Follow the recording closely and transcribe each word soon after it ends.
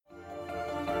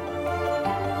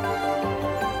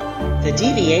The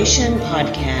Deviation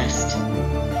Podcast.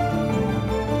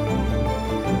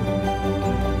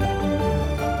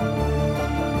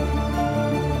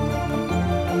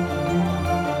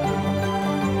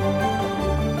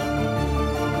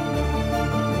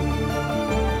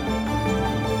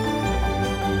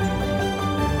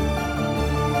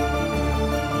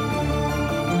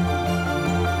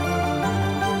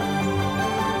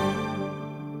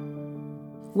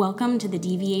 Welcome to the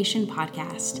Deviation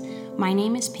Podcast. My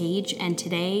name is Paige, and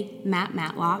today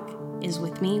Matlock is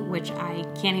with me, which I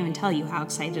can't even tell you how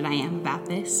excited I am about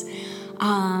this.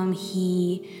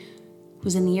 He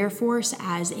was in the Air Force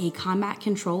as a combat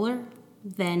controller.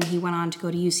 Then he went on to go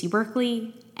to UC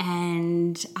Berkeley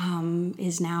and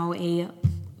is now a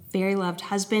very loved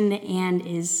husband and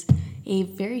is a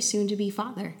very soon-to-be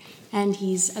father. And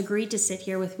he's agreed to sit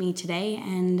here with me today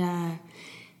and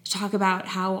talk about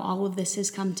how all of this has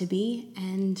come to be.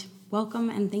 And welcome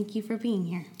and thank you for being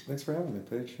here. Thanks for having me,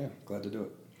 Paige. Yeah, glad to do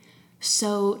it.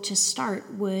 So to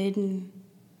start, would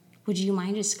you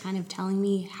mind just kind of telling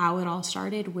me how it all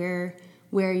started, where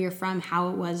you're from, how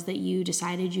it was that you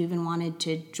decided you even wanted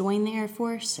to join the Air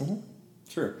Force? Mm-hmm.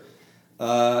 Sure.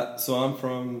 So I'm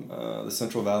from the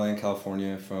Central Valley in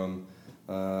California, from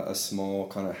a small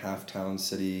kind of half-town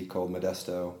city called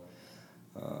Modesto.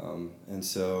 And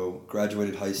so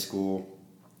graduated high school,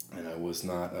 and I was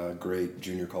not a great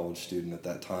junior college student at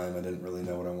that time. I didn't really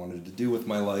know what I wanted to do with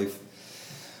my life.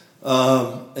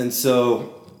 And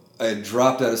so I had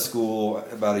dropped out of school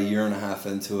about a year and a half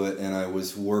into it, and I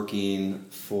was working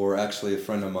for actually a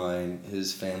friend of mine.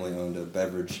 His family owned a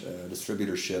beverage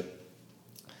distributorship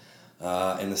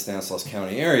in the Stanislaus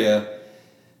County area.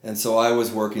 And so I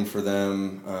was working for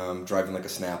them, driving like a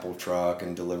Snapple truck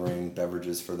and delivering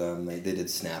beverages for them. They did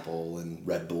Snapple and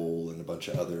Red Bull and a bunch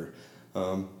of other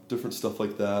different stuff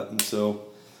like that. And so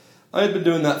I had been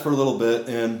doing that for a little bit,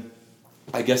 and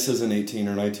I guess as an 18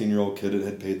 or 19-year-old kid, it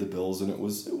had paid the bills, and it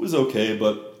was okay.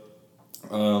 But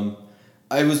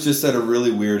I was just at a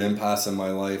really weird impasse in my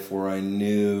life where I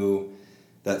knew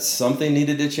that something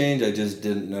needed to change. I just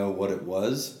didn't know what it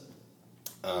was.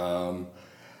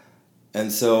 And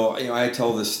so, I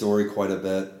tell this story quite a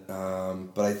bit,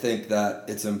 but I think that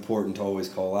it's important to always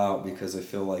call out, because I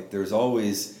feel like there's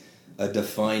always a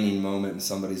defining moment in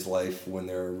somebody's life when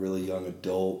they're a really young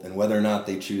adult, and whether or not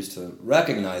they choose to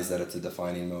recognize that it's a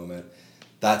defining moment,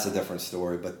 that's a different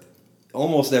story. But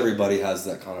almost everybody has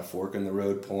that kind of fork in the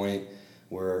road point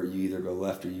where you either go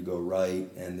left or you go right,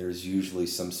 and there's usually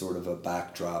some sort of a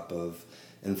backdrop of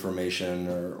information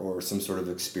or some sort of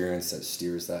experience that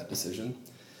steers that decision.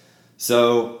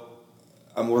 So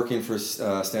I'm working for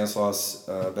Stanislaus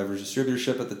Beverage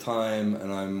Distributorship at the time,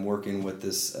 and I'm working with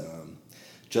this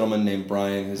gentleman named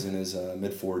Brian who's in his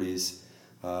mid-40s,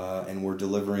 and we're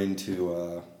delivering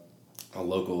to a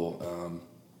local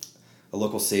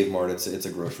Save Mart. It's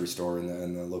a grocery store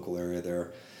in the local area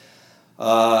there.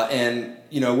 And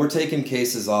we're taking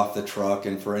cases off the truck,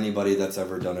 and for anybody that's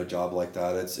ever done a job like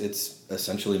that, it's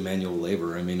essentially manual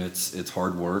labor. I mean, it's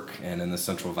hard work, and in the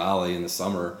Central Valley in the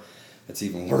summer, it's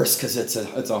even worse because it's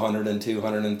 102,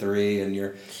 103, and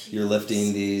you're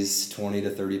lifting these 20 to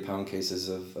 30 pound cases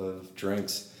of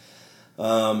drinks.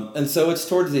 And so it's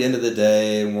towards the end of the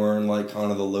day, and we're in like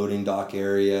kind of the loading dock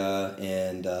area,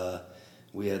 and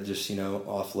we had just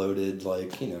offloaded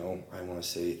I want to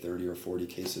say 30 or 40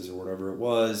 cases or whatever it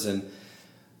was, and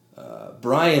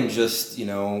Brian just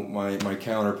my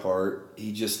counterpart,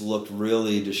 he just looked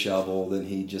really disheveled, and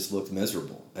he just looked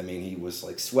miserable. I mean, he was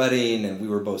like sweating, and we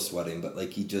were both sweating, but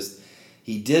he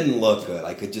didn't look good.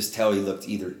 I could just tell he looked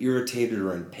either irritated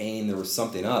or in pain. There was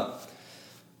something up.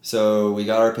 So we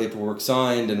got our paperwork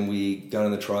signed, and we got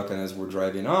in the truck, and as we're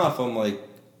driving off, I'm like,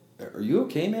 "Are you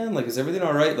okay, man? Like, is everything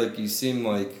all right? Like, you seem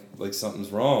like something's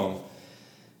wrong."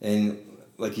 And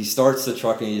like, he starts the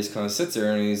truck, and he just kind of sits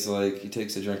there, and he's like, he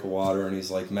takes a drink of water, and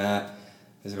he's like, "Matt,"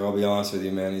 he's like, "I'll be honest with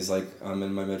you, man." He's like, "I'm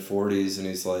in my mid-40s, and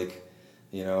he's like,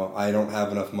 I don't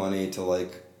have enough money to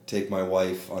like take my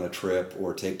wife on a trip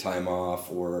or take time off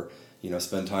or,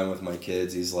 spend time with my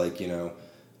kids." He's like,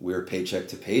 "We're paycheck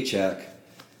to paycheck."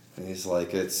 And he's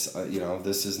like, "It's,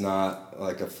 this is not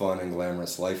like a fun and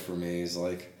glamorous life for me." He's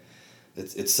like,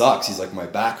 it sucks. He's like, "My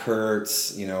back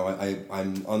hurts.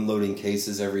 I'm unloading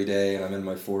cases every day, and I'm in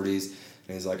my 40s.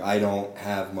 And he's like, "I don't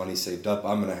have money saved up.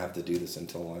 I'm going to have to do this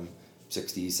until I'm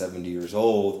 60, 70 years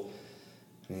old."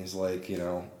 And he's like,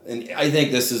 and I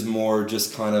think this is more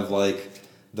just kind of like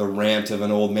the rant of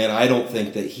an old man. I don't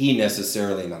think that he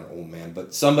necessarily, not an old man,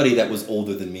 but somebody that was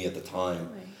older than me at the time.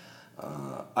 Right.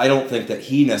 I don't think that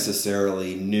he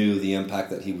necessarily knew the impact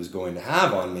that he was going to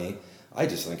have on me. I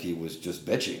just think he was just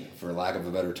bitching, for lack of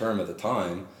a better term, at the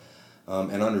time.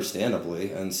 and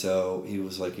understandably. And so he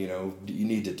was like, you know, you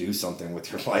need to do something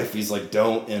with your life. He's like,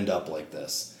 don't end up like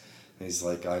this. And he's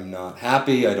like, I'm not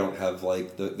happy. I don't have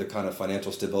like the kind of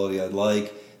financial stability I'd like.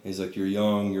 And he's like, you're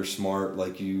young, you're smart,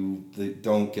 like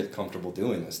don't get comfortable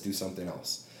doing this. Do something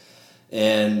else.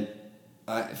 And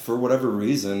for whatever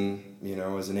reason, you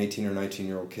know, as an 18 or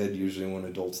 19-year-old kid, usually when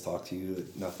adults talk to you,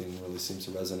 nothing really seems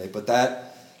to resonate. But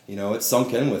that, you know, it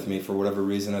sunk in with me for whatever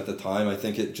reason at the time. I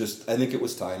think it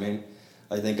was timing.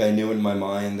 I think I knew in my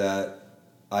mind that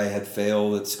I had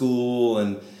failed at school,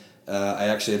 and I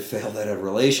actually had failed at a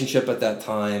relationship at that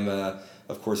time.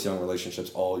 Of course, young relationships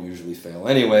all usually fail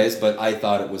anyways, but I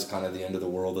thought it was kind of the end of the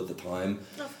world at the time.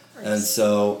 And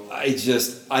so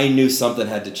I knew something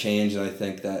had to change, and I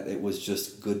think that it was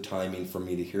just good timing for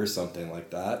me to hear something like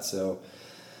that. So,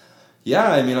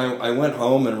 yeah, I mean, I went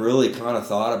home and really kind of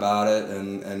thought about it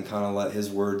and kind of let his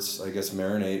words, I guess,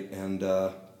 marinate. And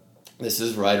this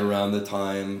is right around the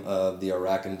time of the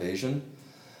Iraq invasion.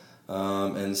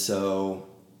 And so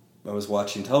I was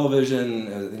watching television,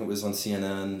 I think it was on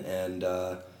CNN, and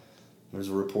there was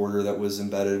a reporter that was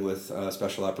embedded with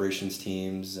special operations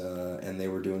teams, and they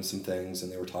were doing some things,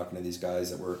 and they were talking to these guys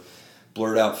that were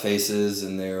blurred out faces,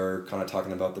 and they were kind of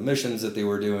talking about the missions that they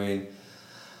were doing.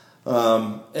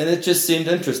 And it just seemed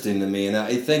interesting to me. And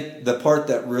I think the part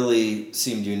that really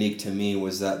seemed unique to me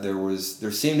was that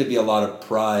there seemed to be a lot of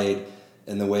pride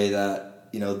in the way that,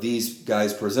 you know, these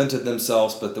guys presented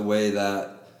themselves, but the way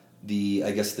that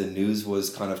the news was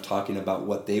kind of talking about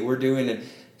what they were doing. And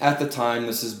at the time,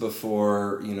 this is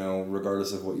before, you know,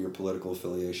 regardless of what your political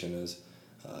affiliation is,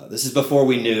 this is before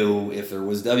we knew if there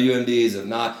was WMDs, if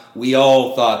not. We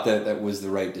all thought that was the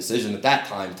right decision at that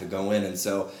time to go in. And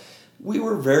so we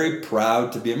were very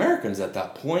proud to be Americans at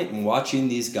that point. And watching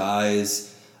these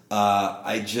guys,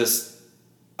 I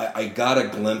got a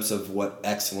glimpse of what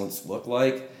excellence looked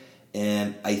like.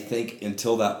 And I think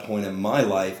until that point in my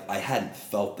life, I hadn't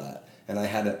felt that. And I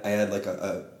had like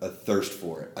a thirst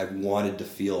for it. I wanted to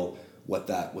feel what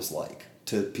that was like,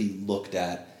 to be looked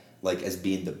at like as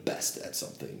being the best at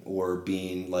something or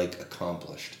being like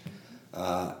accomplished.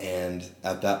 And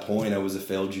at that point, I was a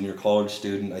failed junior college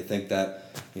student. I think that,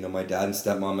 you know, my dad and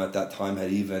stepmom at that time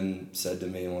had even said to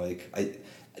me, like,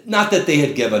 not that they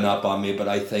had given up on me, but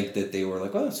I think that they were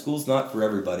like, oh, school's not for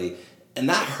everybody. And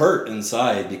that hurt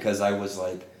inside because I was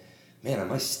like, man,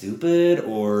 am I stupid,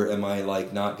 or am I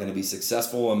like not going to be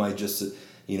successful? Am I just,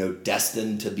 you know,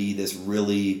 destined to be this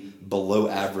really below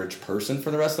average person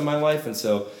for the rest of my life? And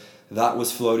so that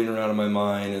was floating around in my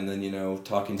mind. And then, you know,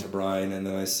 talking to Brian, and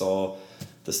then I saw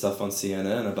the stuff on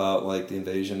CNN about like the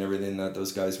invasion, everything that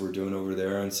those guys were doing over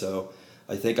there. And so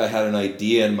I think I had an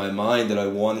idea in my mind that I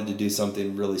wanted to do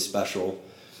something really special.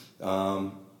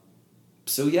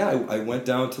 So yeah, I went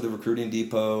down to the recruiting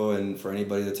depot, and for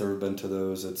anybody that's ever been to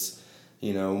those, it's,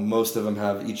 you know, most of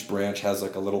them each branch has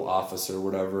like a little office or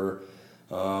whatever.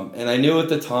 And I knew at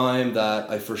the time that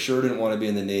I for sure didn't want to be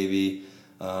in the Navy.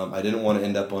 I didn't want to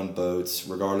end up on boats,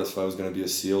 regardless if I was going to be a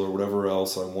SEAL or whatever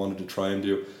else I wanted to try and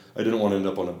do. I didn't want to end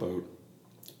up on a boat.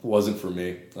 It wasn't for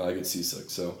me. I get seasick.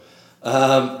 So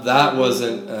that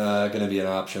wasn't going to be an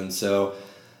option. So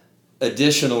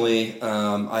additionally,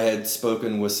 I had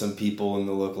spoken with some people in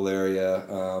the local area.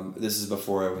 This is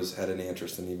before I had any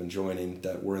interest in even joining,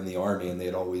 that were in the Army, and they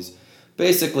had always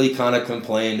basically kind of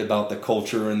complained about the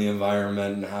culture and the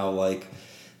environment and how like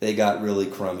they got really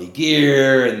crummy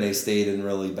gear and they stayed in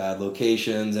really bad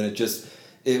locations, and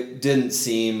it didn't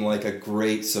seem like a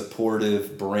great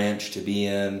supportive branch to be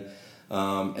in.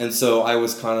 And so I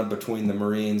was kind of between the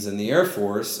Marines and the Air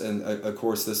Force, and of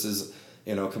course this is,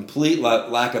 you know, complete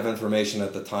lack of information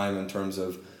at the time in terms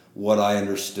of what I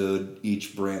understood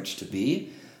each branch to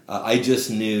be. I just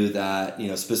knew that, you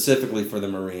know, specifically for the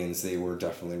Marines, they were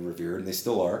definitely revered, and they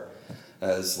still are.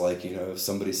 As like, you know, if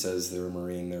somebody says they're a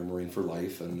Marine for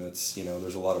life, and it's, you know,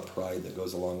 there's a lot of pride that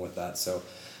goes along with that. So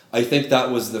I think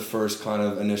that was the first kind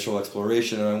of initial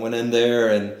exploration, and I went in there,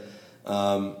 and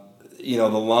you know,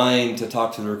 the line to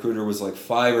talk to the recruiter was like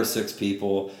 5 or 6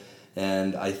 people,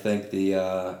 and I think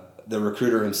the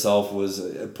recruiter himself was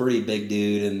a pretty big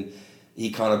dude, and he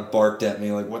kind of barked at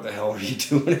me like, what the hell are you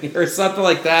doing here, or something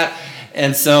like that.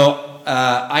 And so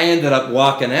I ended up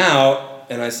walking out,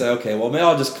 and I said, okay, well, maybe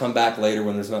I'll just come back later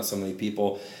when there's not so many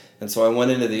people. And so I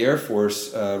went into the Air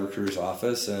Force recruiter's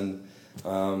office, and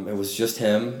it was just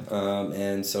him.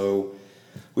 And so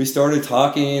we started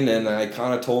talking, and I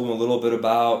kind of told him a little bit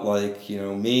about, like, you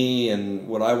know, me and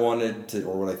what I wanted to,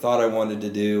 or what I thought I wanted to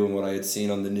do, and what I had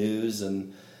seen on the news.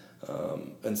 And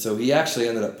so he actually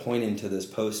ended up pointing to this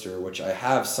poster, which I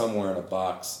have somewhere in a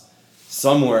box,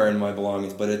 somewhere in my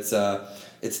belongings, but it's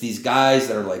it's these guys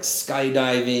that are like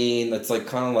skydiving. It's like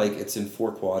kind of like it's in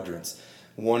 4 quadrants.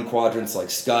 One quadrant's like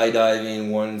skydiving.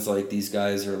 One's like these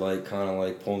guys are like kind of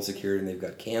like pulling security, and they've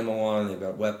got camo on. They've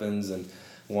got weapons, and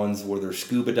one's where they're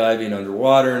scuba diving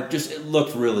underwater. And just it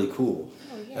looked really cool.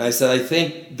 And I said, I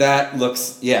think that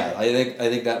looks I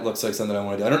think that looks like something I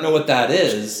want to do. I don't know what that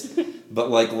is, but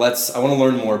like I want to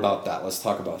learn more about that. Let's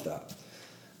talk about that.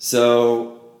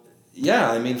 So.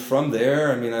 Yeah, I mean, from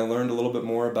there, I learned a little bit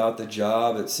more about the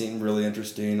job. It seemed really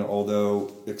interesting,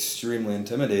 although extremely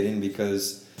intimidating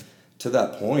because to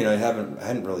that point, I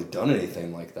hadn't really done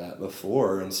anything like that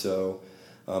before. And so,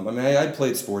 I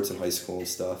played sports in high school and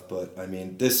stuff, but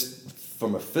this,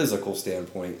 from a physical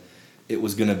standpoint, it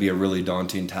was going to be a really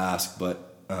daunting task. But,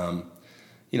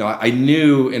 I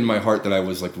knew in my heart that I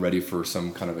was like ready for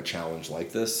some kind of a challenge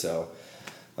like this. So,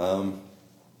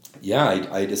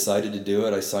 I decided to do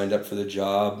it. I signed up for the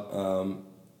job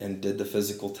and did the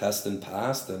physical test and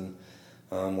passed, and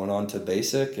went on to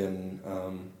basic. And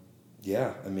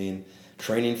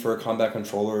training for a combat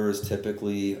controller is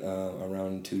typically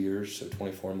around 2 years, so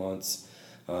 24 months.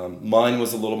 Mine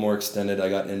was a little more extended. I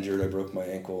got injured. I broke my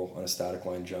ankle on a static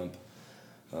line jump,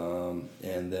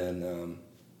 and then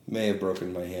may have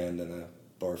broken my hand in a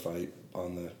bar fight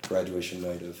on the graduation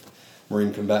night of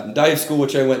Marine Combatant Dive School,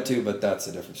 which I went to, but that's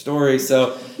a different story.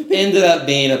 So ended up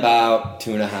being about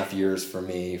 2.5 years for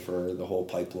me for the whole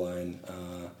pipeline.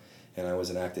 And I was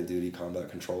an active duty combat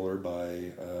controller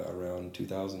by around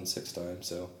 2006 time.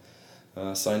 So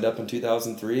signed up in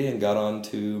 2003 and got on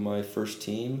to my first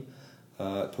team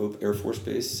at Pope Air Force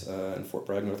Base in Fort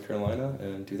Bragg, North Carolina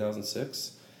in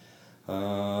 2006.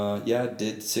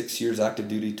 Did 6 years active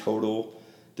duty total.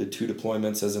 Did 2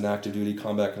 deployments as an active duty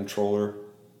combat controller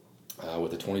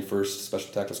with the 21st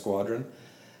Special Tactical Squadron.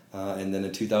 And then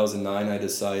in 2009, I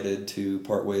decided to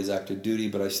part ways active duty,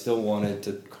 but I still wanted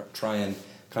to try and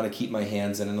kind of keep my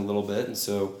hands in it a little bit. And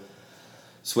so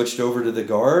switched over to the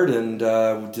Guard and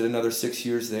did another 6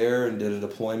 years there and did a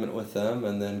deployment with them,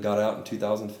 and then got out in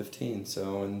 2015.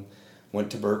 And went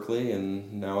to Berkeley,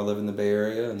 and now I live in the Bay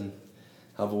Area and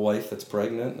have a wife that's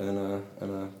pregnant and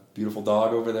a beautiful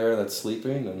dog over there that's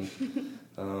sleeping.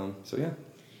 And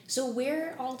So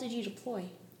where all did you deploy?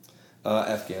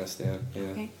 Afghanistan, yeah.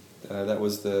 Okay. That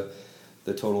was the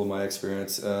total of my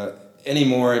experience.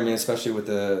 Anymore, especially with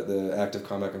the active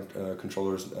combat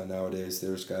controllers nowadays,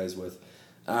 there's guys with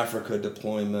Africa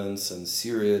deployments and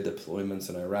Syria deployments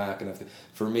and Iraq. And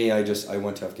for me, I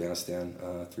went to Afghanistan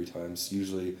 3 times,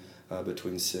 usually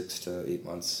between 6 to 8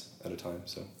 months at a time.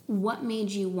 So, what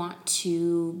made you want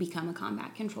to become a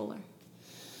combat controller?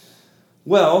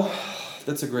 Well,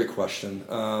 that's a great question.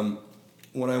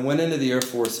 When I went into the Air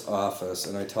Force office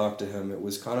and I talked to him, it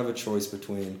was kind of a choice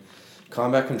between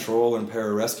combat control and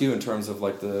pararescue in terms of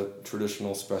like the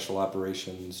traditional special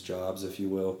operations jobs, if you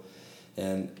will.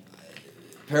 And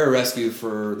pararescue,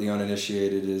 for the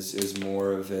uninitiated, is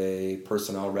more of a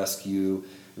personnel rescue,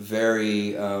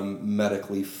 very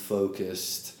medically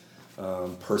focused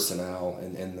personnel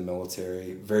in the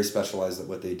military, very specialized at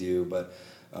what they do, but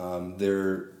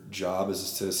their job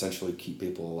is to essentially keep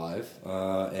people alive.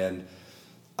 And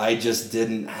I just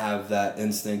didn't have that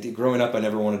instinct. Growing up, I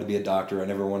never wanted to be a doctor. I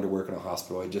never wanted to work in a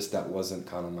hospital. That wasn't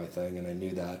kind of my thing, and I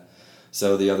knew that.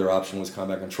 So the other option was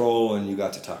combat control, and you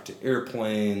got to talk to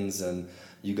airplanes, and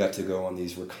you got to go on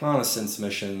these reconnaissance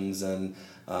missions, and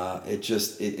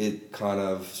it kind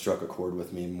of struck a chord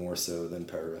with me more so than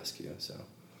pararescue. So.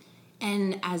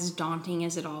 And as daunting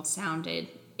as it all sounded,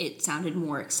 it sounded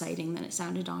more exciting than it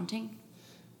sounded daunting?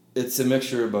 It's a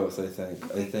mixture of both, I think.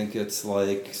 Okay. I think it's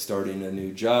like starting a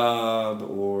new job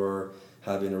or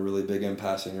having a really big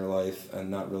impasse in your life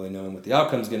and not really knowing what the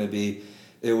outcome's going to be.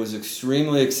 It was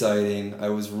extremely exciting. I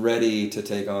was ready to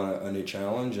take on a new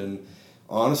challenge and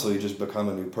honestly just become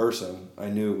a new person. I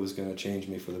knew it was going to change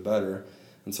me for the better,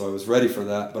 and so I was ready for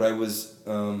that. But I was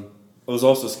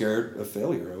also scared of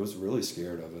failure. I was really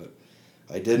scared of it.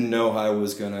 I didn't know how I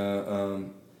was going to...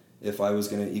 if I was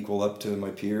going to equal up to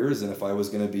my peers and if I was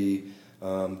going to be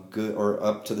good or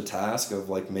up to the task of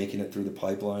like making it through the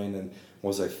pipeline, and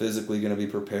was I physically going to be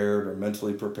prepared or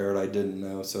mentally prepared, I didn't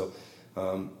know. So,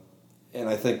 and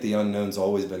I think the unknown's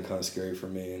always been kind of scary for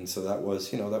me. And so I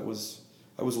was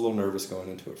a little nervous going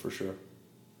into it for sure.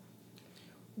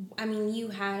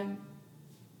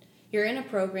 You're in a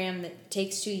program that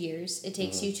takes 2 years. It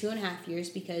takes you 2.5 years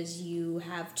because you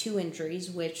have 2 injuries,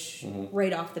 which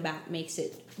right off the bat makes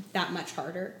it that much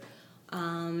harder.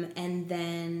 And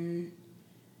then,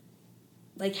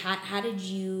 like, how did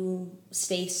you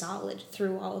stay solid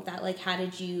through all of that? Like, how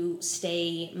did you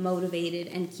stay motivated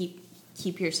and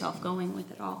keep yourself going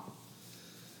with it all?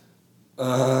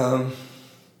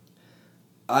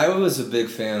 I was a big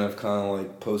fan of kind of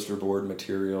like poster board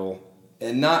material,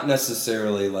 and not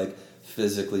necessarily like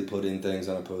physically putting things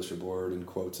on a poster board and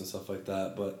quotes and stuff like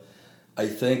that, but I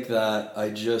think that I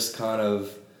just kind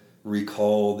of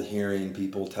recalled hearing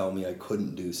people tell me I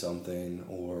couldn't do something,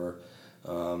 or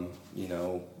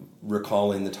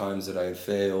recalling the times that I had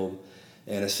failed,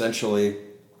 and essentially,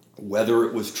 whether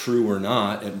it was true or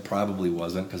not, it probably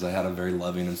wasn't, because I had a very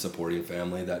loving and supporting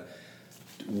family that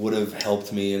would have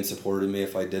helped me and supported me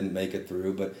if I didn't make it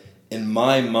through. But in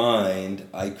my mind,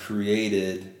 I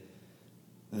created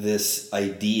this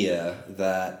idea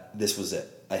that this was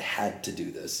it. I had to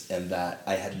do this, and that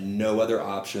I had no other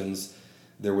options.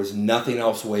 There was nothing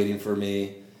else waiting for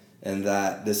me, and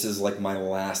that this is like my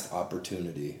last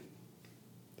opportunity.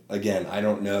 Again, I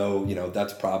don't know,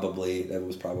 that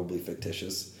was probably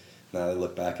fictitious. Now I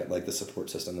look back at like the support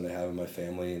system that I have in my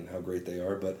family and how great they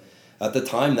are, but at the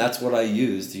time that's what I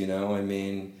used, you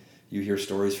hear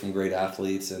stories from great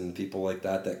athletes and people like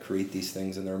that create these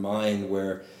things in their mind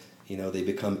where, they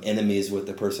become enemies with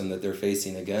the person that they're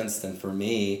facing against. And for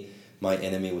me, my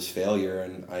enemy was failure,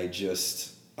 and I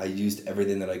used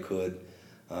everything that I could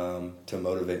to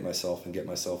motivate myself and get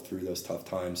myself through those tough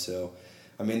times. So,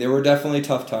 there were definitely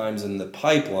tough times in the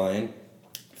pipeline,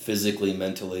 physically,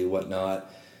 mentally, whatnot,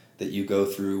 that you go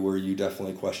through where you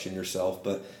definitely question yourself.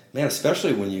 But man,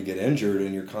 especially when you get injured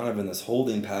and you're kind of in this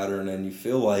holding pattern and you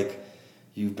feel like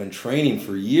you've been training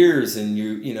for years and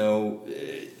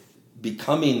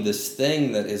becoming this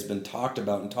thing that has been talked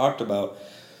about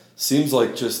seems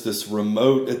like just this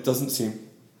remote, it doesn't seem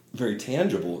very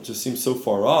tangible. It just seems so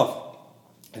far off.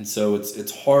 And so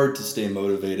it's hard to stay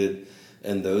motivated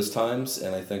in those times.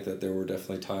 And I think that there were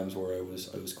definitely times where I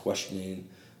was questioning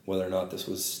whether or not this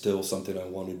was still something I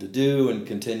wanted to do and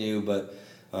continue. But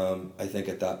I think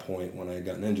at that point when I had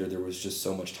gotten injured, there was just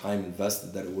so much time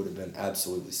invested that it would have been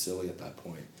absolutely silly at that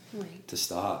point to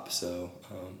stop. So,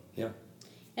 yeah.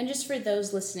 And just for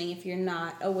those listening, if you're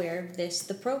not aware of this,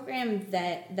 the program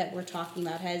that we're talking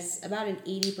about has about an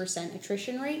 80%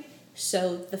 attrition rate.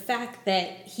 So the fact that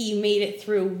he made it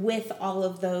through with all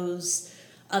of those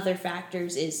other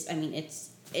factors is,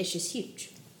 it's just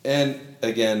huge. And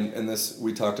again,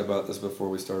 we talked about this before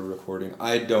we started recording.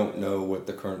 I don't know what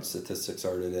the current statistics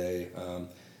are today.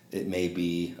 It may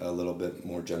be a little bit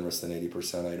more generous than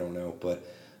 80%. I don't know, but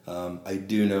I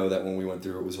do know that when we went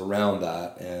through, it was around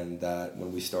that, and that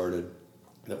when we started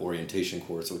the orientation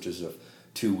course, which is a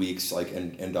 2 weeks like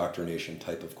indoctrination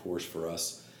type of course for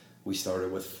us, we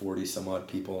started with 40 some odd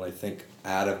people, and I think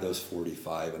out of those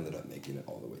 45 ended up making it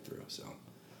all the way through. So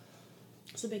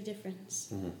it's a big difference.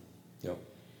 Mm-hmm. Yep.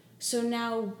 So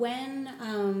now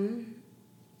when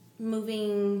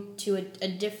moving to a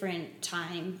different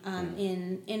time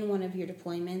in one of your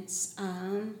deployments,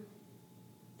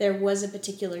 there was a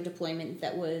particular deployment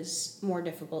that was more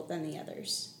difficult than the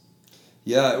others.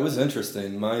 Yeah, it was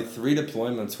interesting. My 3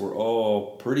 deployments were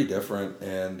all pretty different,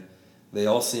 and they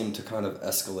all seemed to kind of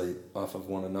escalate off of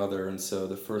one another. And so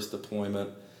the first deployment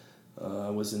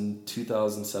was in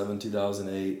 2007,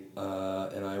 2008,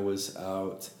 and I was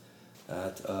out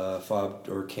at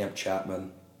Camp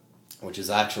Chapman, which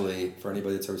is actually, for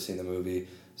anybody that's ever seen the movie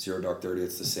Zero Dark 30,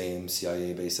 it's the same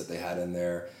CIA base that they had in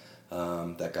there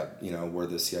that got, where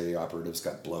the CIA operatives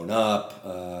got blown up.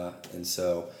 And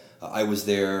so I was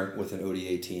there with an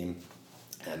ODA team,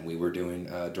 and we were doing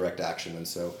direct action. And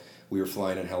so we were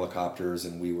flying in helicopters,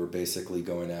 and we were basically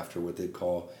going after what they'd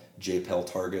call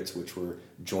JPEL targets, which were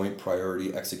Joint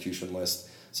Priority Execution List.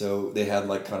 So they had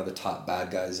like kind of the top bad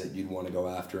guys that you'd want to go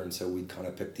after, and so we'd kind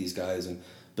of pick these guys and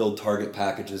build target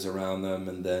packages around them,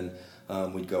 and then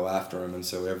we'd go after them. And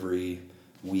so every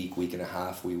week and a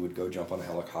half, we would go jump on a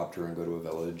helicopter and go to a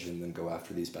village and then go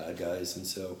after these bad guys. And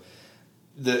so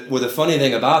the funny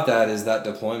thing about that is that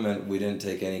deployment, we didn't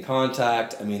take any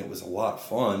contact. It was a lot of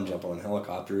fun jumping on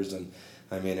helicopters, and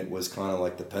it was kind of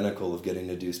like the pinnacle of getting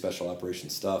to do special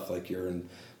operations stuff. Like you're in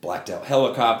blacked out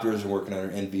helicopters and working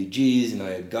under NVGs, and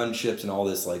I had gunships and all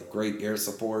this like great air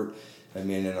support.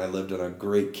 And I lived in a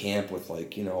great camp with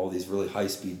all these really high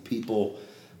speed people.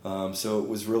 So it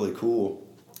was really cool.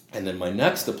 And then my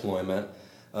next deployment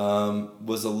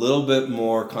was a little bit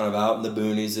more kind of out in the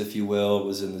boonies, if you will. It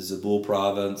was in the Zabul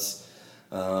province.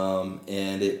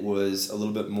 And it was a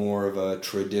little bit more of a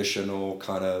traditional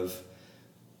kind of,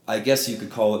 I guess you could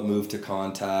call it move to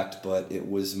contact, but it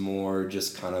was more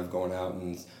just kind of going out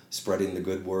and spreading the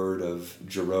good word of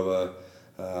Jeroa,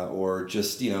 or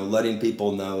just, letting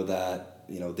people know that,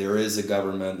 there is a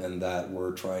government and that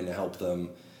we're trying to help them,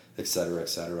 et cetera, et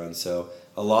cetera. And so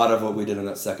a lot of what we did in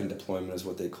that second deployment is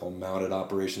what they call mounted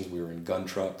operations. We were in gun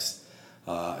trucks.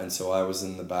 And so I was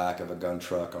in the back of a gun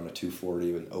truck on a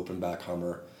 240, an open back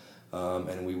Hummer,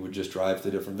 and we would just drive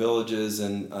to different villages.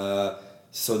 And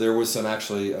so there was some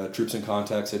actually troops in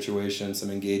contact situations,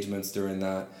 some engagements during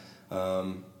that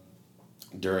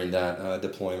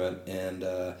deployment,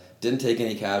 and didn't take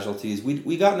any casualties.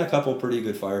 We got in a couple pretty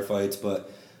good firefights,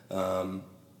 but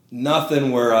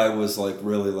nothing where I was like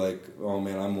really like, oh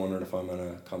man, I'm wondering if I'm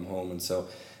gonna come home. And so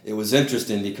it was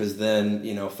interesting because then,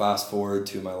 fast forward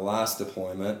to my last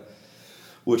deployment,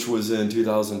 which was in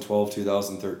 2012,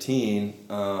 2013,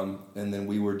 and then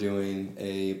we were doing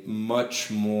a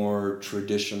much more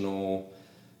traditional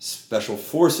special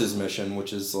forces mission,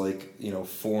 which is like,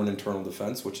 foreign internal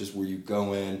defense, which is where you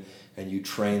go in and you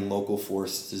train local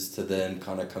forces to then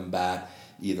kind of combat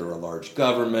either a large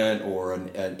government or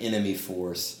an enemy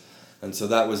force. And so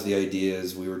that was the idea,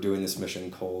 is we were doing this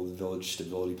mission called the Village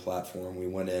Stability Platform. We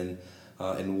went in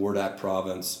Wardak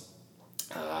province,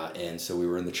 and so we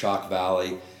were in the Chalk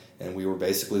Valley, and we were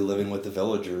basically living with the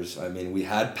villagers. I mean, we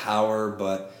had power,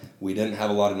 but we didn't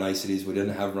have a lot of niceties. We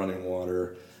didn't have running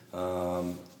water,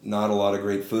 not a lot of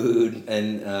great food,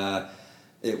 and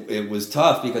it was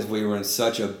tough because we were in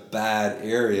such a bad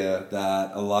area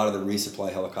that a lot of the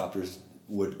resupply helicopters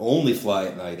would only fly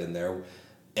at night in there.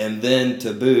 And then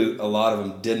to boot, a lot of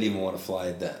them didn't even want to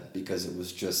fly then because it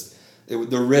was just,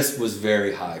 the risk was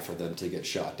very high for them to get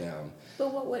shot down.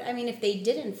 But if they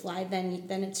didn't fly, then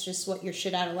it's just you're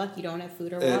shit out of luck. You don't have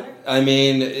food or water?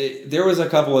 There was a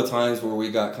couple of times where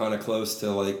we got kind of close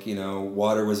to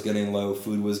water was getting low,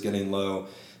 food was getting low,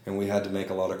 and we had to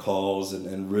make a lot of calls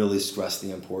and really stress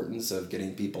the importance of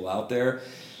getting people out there.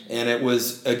 And it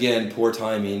was, again, poor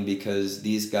timing because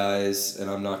these guys, and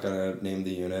I'm not going to name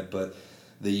the unit, but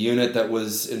the unit that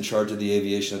was in charge of the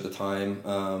aviation at the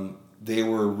time, they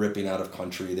were ripping out of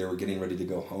country. They were getting ready to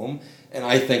go home. And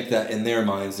I think that in their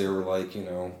minds, they were like,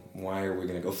 why are we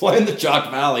going to go fly in the Chalk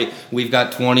Valley? We've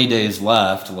got 20 days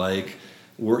left.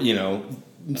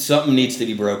 Something needs to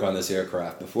be broke on this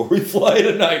aircraft before we fly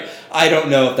tonight. I don't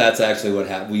know if that's actually what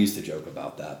happened. We used to joke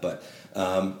about that. But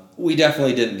we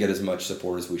definitely didn't get as much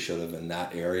support as we should have in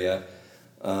that area.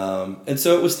 And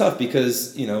so it was tough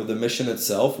because, the mission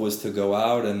itself was to go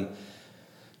out and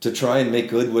to try and make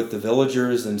good with the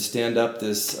villagers and stand up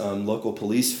this local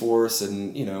police force.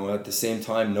 And, at the same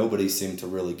time, nobody seemed to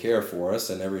really care for us.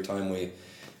 And every time we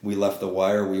left the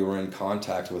wire, we were in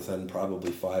contact within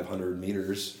probably 500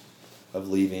 meters of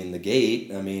leaving the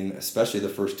gate. Especially the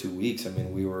first 2 weeks,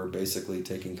 we were basically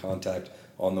taking contact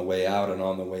on the way out and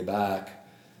on the way back.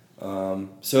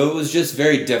 So it was just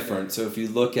very different. So if you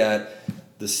look at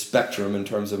the spectrum in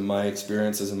terms of my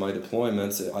experiences and my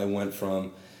deployments, I went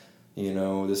from,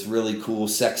 this really cool,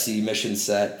 sexy mission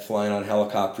set, flying on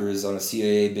helicopters on a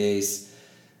CIA base,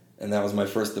 and that was my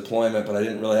first deployment, but I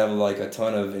didn't really have a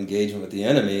ton of engagement with the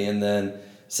enemy. And then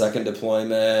second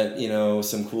deployment,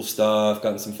 some cool stuff,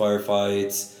 got in some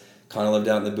firefights, kind of lived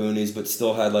out in the boonies, but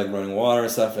still had running water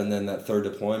and stuff. And then that third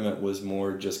deployment was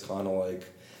more just kind of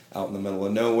out in the middle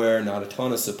of nowhere, not a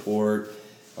ton of support,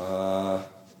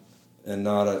 and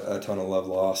not a ton of love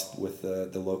lost with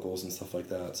the locals and stuff like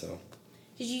that. So,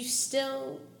 did you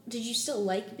still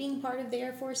like being part of the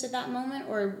Air Force at that moment,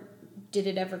 or did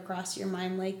it ever cross your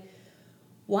mind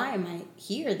why am I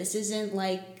here? This isn't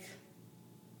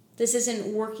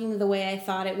working the way I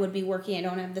thought it would be working. I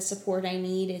don't have the support I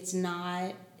need. It's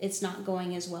not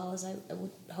going as well as I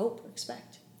would hope or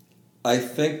expect. I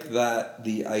think that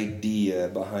the idea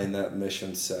behind that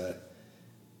mission set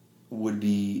would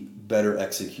be better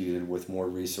executed with more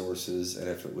resources, and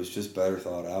if it was just better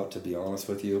thought out, to be honest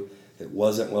with you. It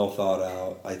wasn't well thought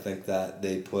out. I think that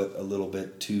they put a little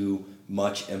bit too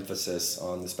much emphasis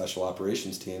on the special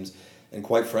operations teams, and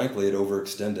quite frankly, it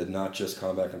overextended not just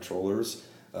combat controllers,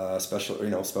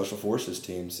 special forces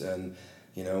teams. And,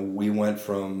 we went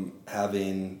from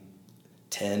having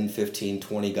 10, 15,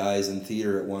 20 guys in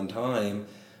theater at one time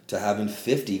to having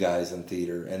 50 guys in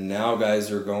theater. And now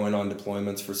guys are going on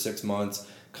deployments for 6 months,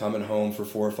 coming home for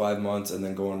 4 or 5 months, and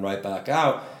then going right back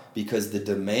out because the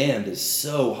demand is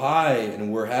so high,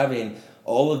 and we're having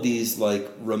all of these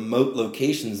remote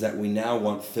locations that we now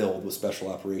want filled with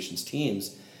special operations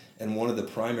teams. And one of the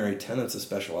primary tenets of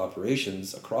special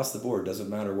operations across the board, doesn't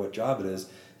matter what job it is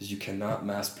you cannot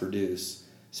mass produce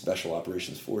special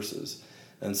operations forces.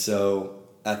 And so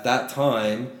at that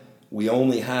time, we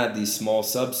only had these small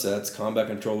subsets, combat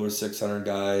controllers, 600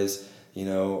 guys,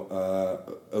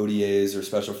 ODAs or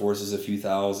special forces, a few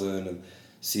thousand, and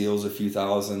SEALs, a few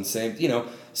thousand, same,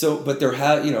 so, but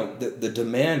the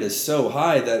demand is so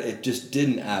high that it just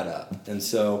didn't add up. And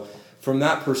so from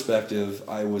that perspective,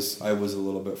 I was a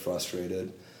little bit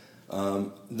frustrated.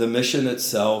 The mission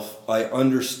itself, I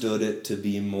understood it to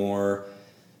be more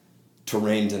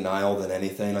terrain denial than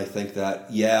anything. I think that,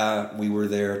 we were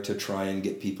there to try and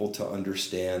get people to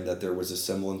understand that there was a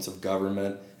semblance of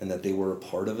government and that they were a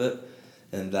part of it,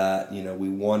 and that, we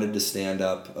wanted to stand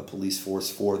up a police force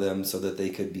for them so that they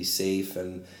could be safe.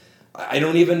 And I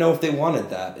don't even know if they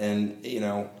wanted that. And,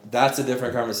 that's a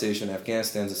different conversation.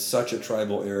 Afghanistan's such a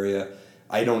tribal area.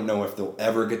 I don't know if they'll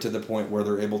ever get to the point where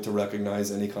they're able to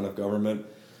recognize any kind of government.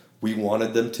 We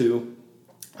wanted them to.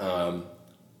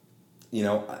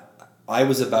 I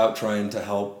was about trying to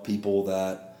help people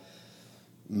that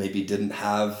maybe didn't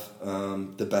have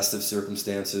the best of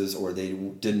circumstances, or they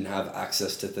didn't have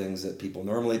access to things that people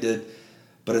normally did.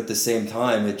 But at the same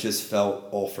time, it just felt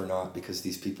all for naught because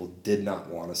these people did not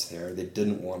want us there. They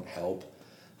didn't want help.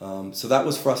 So that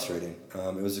was frustrating.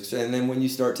 And then when you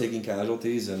start taking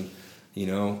casualties and,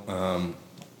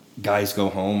 guys go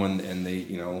home and they,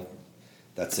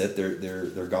 that's it.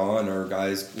 They're gone, or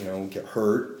guys, get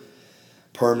hurt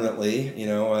permanently.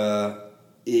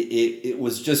 It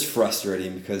was just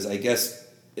frustrating because I guess,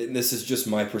 and this is just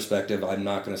my perspective. I'm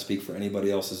not going to speak for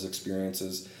anybody else's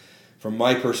experiences. From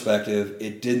my perspective,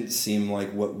 it didn't seem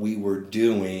like what we were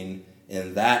doing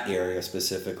in that area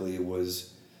specifically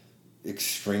was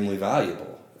extremely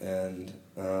valuable. And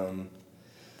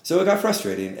so it got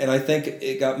frustrating. And I think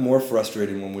it got more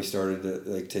frustrating when we started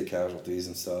to take casualties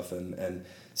and stuff, and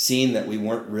seeing that we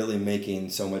weren't really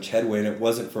making so much headway. And it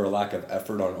wasn't for a lack of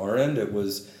effort on our end. It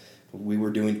was, we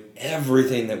were doing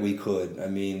everything that we could. I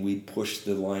mean, we pushed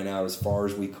the line out as far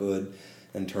as we could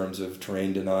in terms of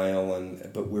terrain denial,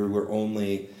 but we were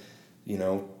only,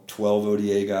 12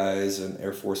 ODA guys, an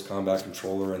Air Force combat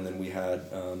controller, and then we had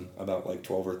about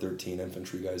 12 or 13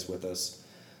 infantry guys with us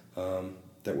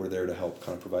that were there to help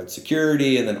kind of provide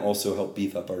security and then also help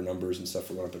beef up our numbers and stuff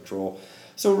for going on patrol.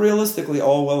 So realistically,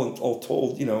 all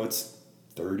told, it's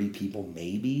 30 people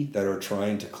maybe that are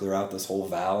trying to clear out this whole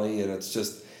valley, and it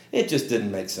just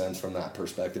didn't make sense from that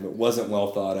perspective. It wasn't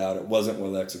well thought out. It wasn't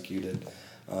well executed.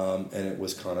 And it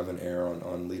was kind of an error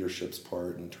on leadership's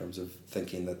part in terms of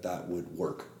thinking that would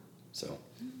work. So,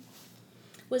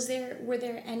 were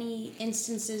there any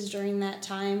instances during that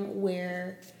time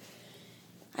where,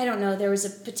 I don't know, there was a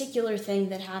particular thing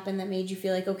that happened that made you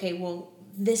feel like, okay, well,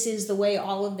 this is the way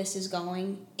all of this is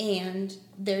going, and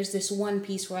there's this one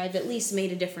piece where I've at least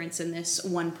made a difference in this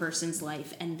one person's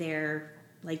life, and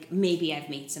maybe I've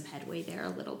made some headway there a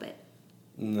little bit?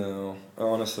 No,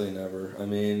 honestly, never. I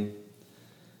mean,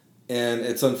 and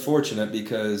it's unfortunate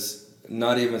because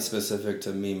not even specific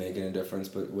to me making a difference,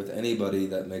 but with anybody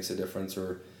that makes a difference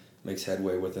or makes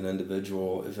headway with an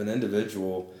individual, if an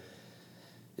individual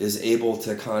is able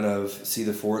to kind of see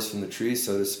the forest from the trees,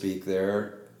 so to speak,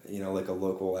 there, like a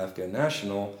local Afghan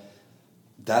national,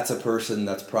 that's a person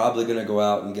that's probably going to go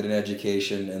out and get an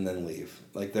education and then leave.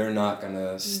 Like, they're not going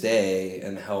to stay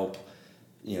and help,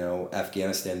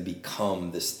 Afghanistan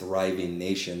become this thriving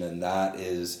nation, and that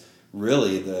is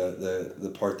really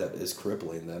the part that is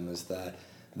crippling them, is that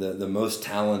the most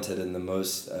talented and the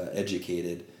most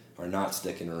educated are not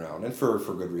sticking around, and for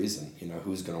good reason.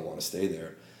 Who's going to want to stay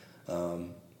there?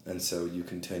 And so you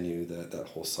continue that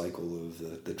whole cycle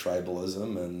of the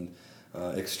tribalism and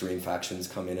extreme factions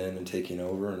coming in and taking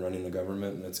over and running the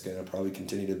government, and it's going to probably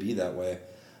continue to be that way.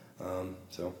 And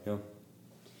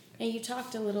you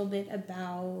talked a little bit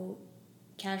about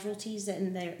casualties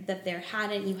and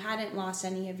you hadn't lost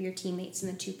any of your teammates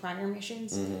in the 2 prior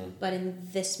missions, but in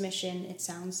this mission it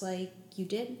sounds like you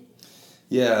did.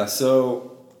 Yeah,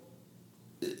 so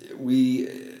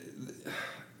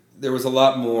there was a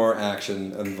lot more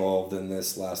action involved in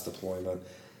this last deployment.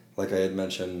 Like I had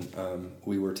mentioned,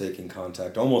 we were taking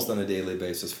contact almost on a daily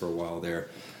basis for a while there.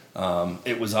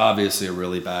 It was obviously a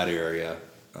really bad area.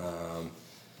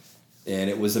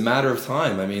 And it was a matter of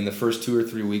time. I mean, the first 2 or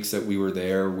 3 weeks that we were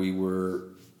there, we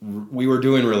were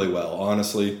doing really well.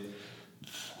 Honestly,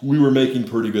 we were making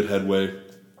pretty good headway.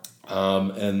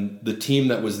 And the team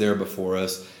that was there before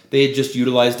us, they had just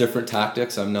utilized different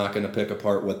tactics. I'm not going to pick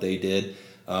apart what they did.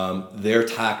 Their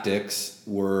tactics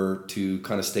were to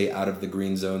kind of stay out of the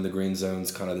green zone. The green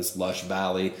zone's kind of this lush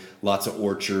valley, lots of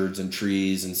orchards and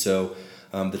trees. And so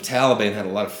the Taliban had a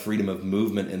lot of freedom of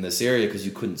movement in this area because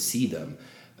you couldn't see them.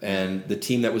 And the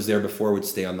team that was there before would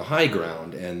stay on the high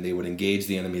ground, and they would engage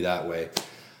the enemy that way.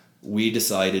 We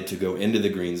decided to go into the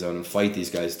green zone and fight these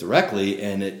guys directly,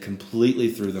 and it completely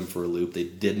threw them for a loop. They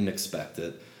didn't expect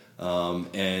it.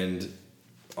 And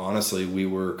honestly, we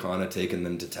were kind of taking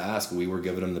them to task. We were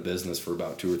giving them the business for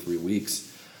about 2 or 3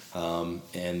 weeks. And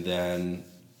then,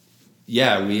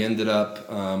 we ended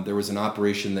up, there was an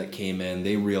operation that came in.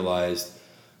 They realized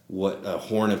what a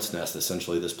hornet's nest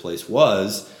essentially this place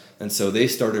was. And so they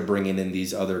started bringing in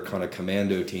these other kind of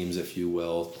commando teams, if you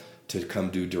will, to come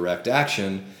do direct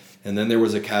action. And then there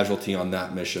was a casualty on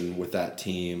that mission with that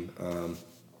team.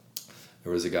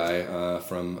 There was a guy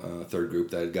from third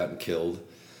group that had gotten killed.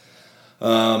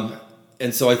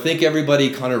 And so I think everybody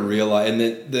kind of realized,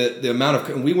 and the amount of,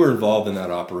 and we were involved in that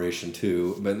operation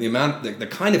too, but the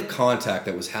kind of contact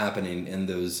that was happening in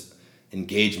those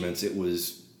engagements, it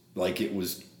was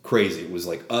crazy. It was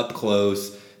like up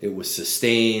close. It was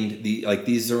sustained.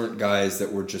 These aren't guys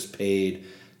that were just paid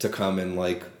to come and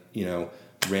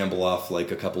ramble off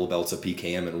like a couple of belts of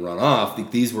PKM and run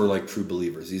off. These were like true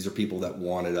believers. These are people that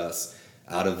wanted us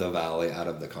out of the valley, out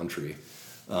of the country.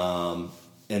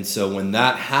 And so when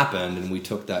that happened and we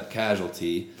took that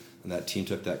casualty and that team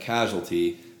took that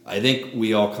casualty, I think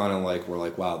we all kind of were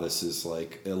like, wow, this is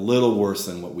like a little worse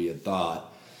than what we had thought.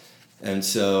 And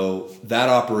so that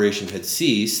operation had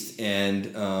ceased,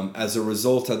 and as a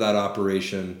result of that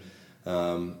operation,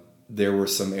 there were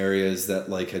some areas that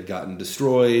had gotten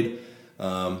destroyed,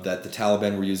 that the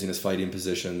Taliban were using as fighting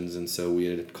positions, and so we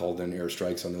had called in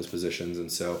airstrikes on those positions,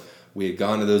 and so we had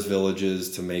gone to those villages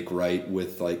to make right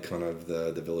with kind of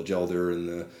the village elder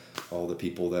and all the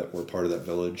people that were part of that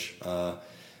village.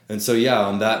 And so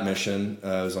on that mission,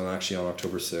 it was on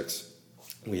October 6th.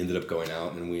 We ended up going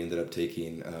out and we ended up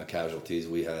taking casualties.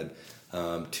 We had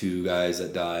 2 guys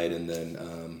that died and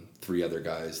then 3 other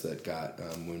guys that got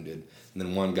wounded. And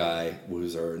then one guy, who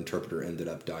was our interpreter, ended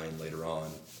up dying later on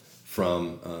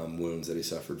from wounds that he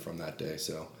suffered from that day.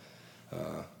 So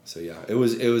it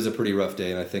was a pretty rough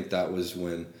day, and I think that was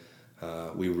when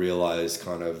we realized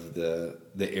kind of the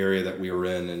area that we were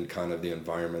in and kind of the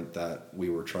environment that we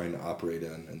were trying to operate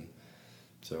in. And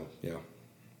so, yeah.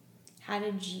 How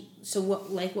did you,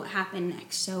 what happened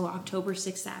next? So October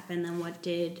 6th happened, then when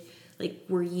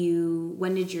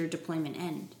did your deployment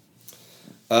end?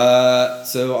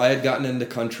 So I had gotten into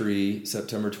country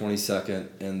September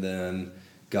 22nd and then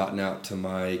gotten out to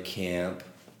my camp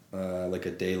a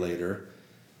day later.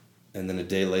 And then a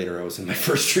day later I was in my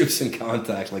first troops in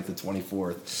contact, the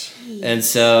 24th. Jeez. And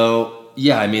so, the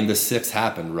 6th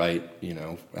happened right,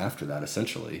 after that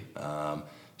essentially.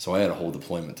 So I had a whole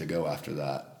deployment to go after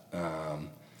that.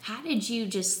 How did you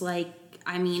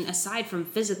aside from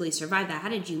physically survive that, how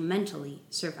did you mentally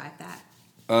survive that?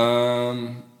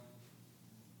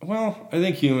 Well, I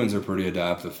think humans are pretty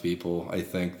adaptive people. I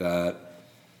think that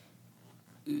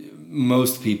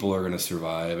most people are going to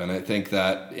survive. And I think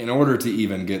that in order to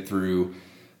even get through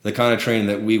the kind of training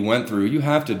that we went through, you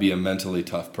have to be a mentally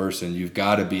tough person. You've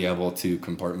got to be able to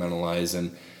compartmentalize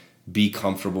and be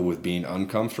comfortable with being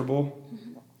uncomfortable.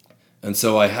 Mm-hmm. And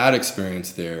so I had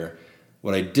experience there.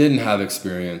 What I didn't have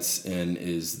experience in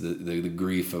is the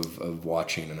grief of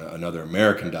watching another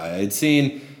American die. I had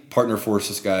seen partner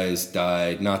forces guys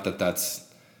die. Not that that's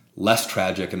less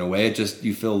tragic in a way. It just,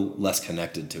 you feel less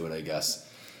connected to it, I guess.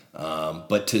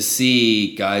 But to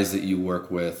see guys that you work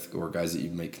with or guys that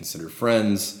you may consider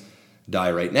friends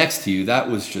die right next to you, that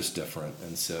was just different.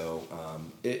 And so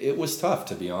it was tough,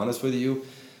 to be honest with you.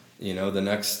 The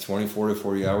next 24 to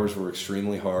 40 hours were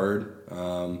extremely hard.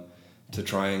 To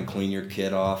try and clean your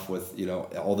kit off with,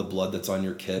 all the blood that's on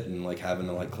your kit and having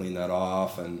to clean that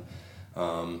off and,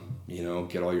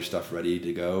 get all your stuff ready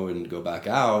to go and go back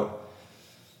out.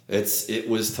 It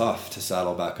was tough to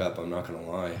saddle back up, I'm not going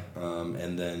to lie.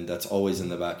 And then that's always in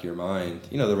the back of your mind.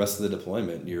 The rest of the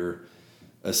deployment, you're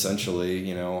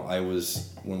essentially,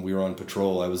 when we were on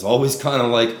patrol, I was always kind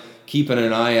of keeping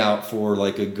an eye out for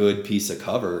a good piece of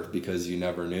cover because you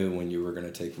never knew when you were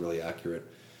going to take really accurate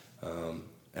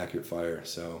fire.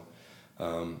 So,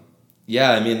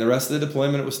 the rest of the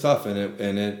deployment, it was tough, and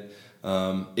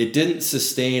it didn't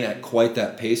sustain at quite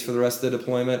that pace for the rest of the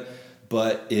deployment,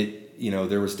 but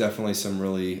there was definitely some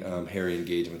really hairy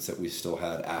engagements that we still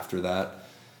had after that.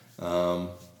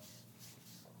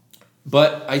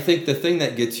 But I think the thing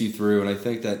that gets you through, and I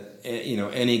think that,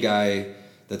 any guy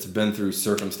that's been through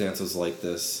circumstances like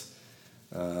this,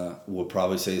 will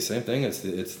probably say the same thing. It's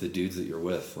the dudes that you're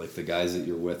with. The guys that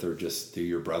you're with are just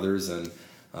your brothers, and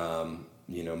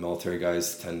military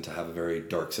guys tend to have a very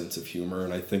dark sense of humor,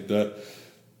 and I think that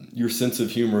your sense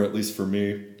of humor, at least for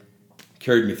me,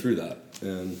 carried me through that.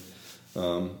 And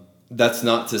that's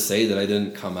not to say that I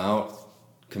didn't come out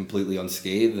completely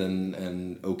unscathed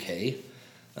and okay,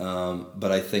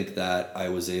 but I think that I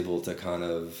was able to kind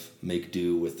of make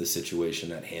do with the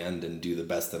situation at hand and do the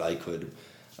best that I could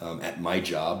at my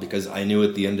job, because I knew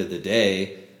at the end of the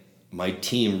day, my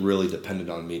team really depended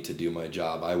on me to do my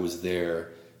job. I was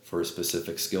there for a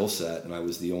specific skill set, and I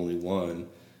was the only one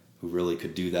who really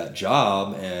could do that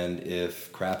job. And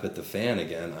if crap hit the fan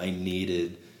again, I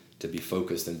needed to be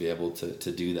focused and be able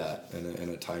to do that in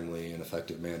a timely and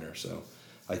effective manner. So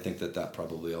I think that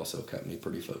probably also kept me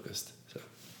pretty focused.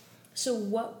 So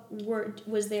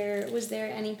was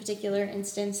there any particular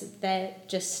instance that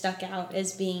just stuck out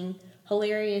as being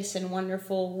hilarious and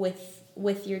wonderful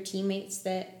with your teammates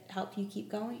that helped you keep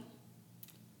going?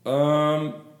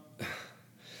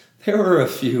 There were a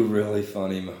few really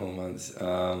funny moments.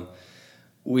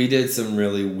 We did some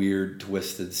really weird,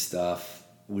 twisted stuff.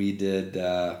 We did,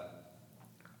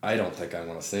 I don't think I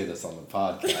want to say this on the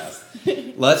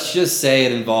podcast. Let's just say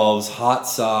it involves hot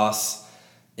sauce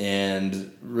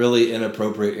and really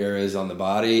inappropriate areas on the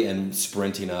body and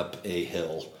sprinting up a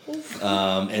hill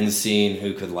and seeing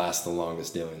who could last the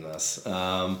longest doing this.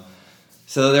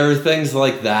 So there were things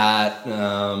like that.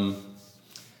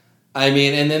 And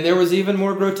then there was even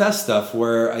more grotesque stuff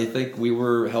where I think we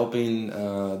were helping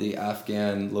the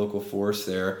Afghan local force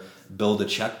there build a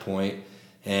checkpoint,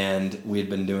 and we had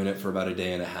been doing it for about a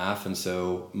day and a half, and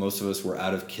so most of us were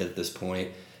out of kit at this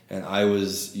point, and I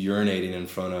was urinating in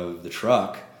front of the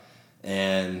truck,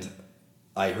 and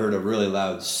I heard a really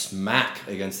loud smack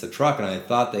against the truck, and I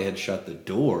thought they had shut the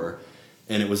door,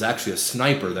 and it was actually a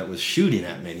sniper that was shooting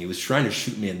at me, and he was trying to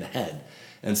shoot me in the head.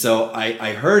 And so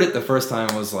I heard it the first time.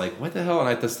 I was like, what the hell? And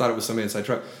I just thought it was somebody inside the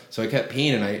truck. So I kept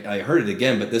peeing, and I heard it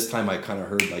again, but this time I kind of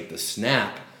heard like the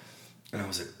snap. And I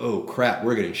was like, oh crap,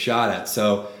 we're getting shot at.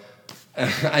 So,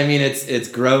 I mean, it's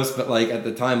gross, but like at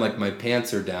the time, like my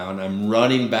pants are down. I'm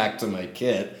running back to my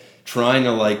kit, trying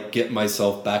to like get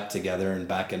myself back together and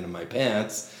back into my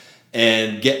pants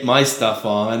and get my stuff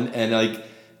on. And like,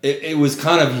 it was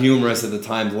kind of humorous at the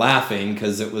time, laughing,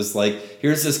 because it was like,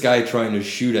 here's this guy trying to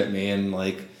shoot at me, and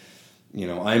like, you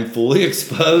know, I'm fully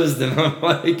exposed, and I'm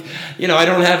like, you know, I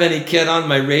don't have any kit on,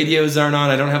 my radios aren't on,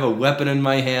 I don't have a weapon in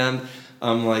my hand.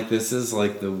 I'm like, this is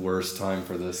like the worst time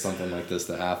for something like this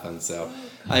to happen. So,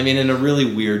 I mean, in a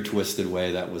really weird, twisted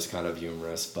way, that was kind of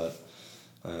humorous. But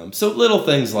so little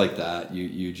things like that,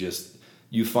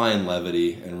 you find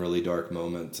levity in really dark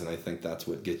moments, and I think that's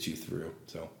what gets you through.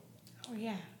 So. Oh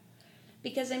yeah,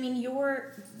 because I mean,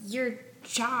 your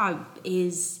job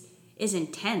is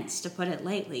intense, to put it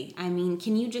lightly. I mean,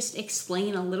 can you just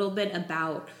explain a little bit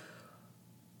about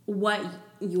what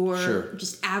your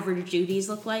just average duties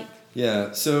look like?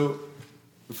 Yeah, so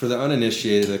for the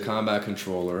uninitiated, a combat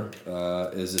controller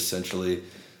is essentially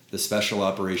the special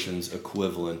operations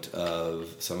equivalent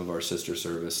of some of our sister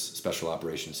service special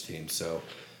operations teams. So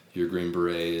your Green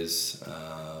Berets,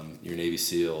 your Navy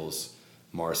SEALs,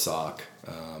 MARSOC,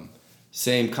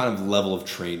 same kind of level of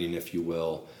training, if you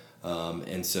will.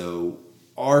 And so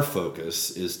our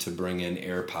focus is to bring in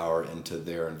air power into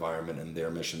their environment and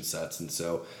their mission sets. And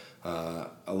so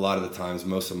a lot of the times,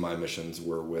 most of my missions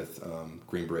were with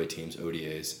Green Beret teams,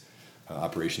 ODAs,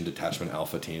 Operation Detachment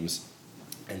Alpha teams.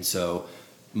 And so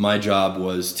my job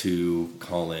was to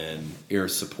call in air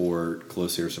support,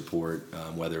 close air support,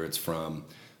 whether it's from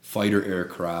fighter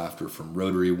aircraft or from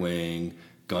rotary wing,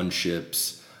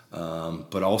 gunships,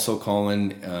 but also call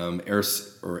in air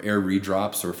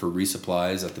redrops or for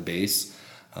resupplies at the base,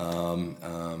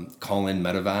 call in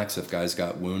medevacs if guys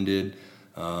got wounded,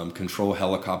 control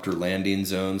helicopter landing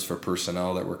zones for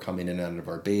personnel that were coming in and out of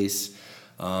our base.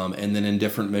 And then in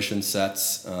different mission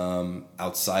sets,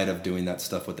 outside of doing that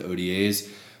stuff with the ODAs,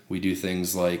 we do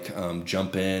things like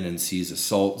jump in and seize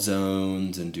assault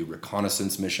zones and do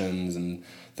reconnaissance missions and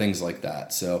things like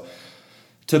that. So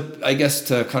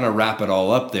to kind of wrap it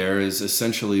all up there is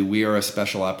essentially we are a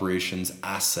special operations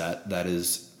asset that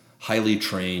is highly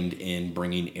trained in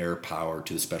bringing air power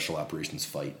to the special operations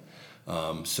fight.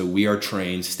 So we are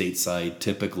trained stateside,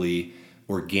 typically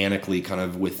organically kind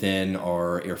of within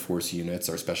our Air Force units,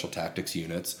 our special tactics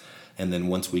units. And then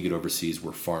once we get overseas,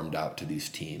 we're farmed out to these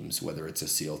teams, whether it's a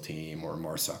SEAL team or a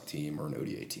MARSOC team or an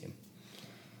ODA team.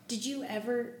 Did you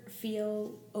ever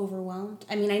feel overwhelmed?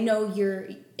 I mean, I know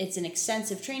it's an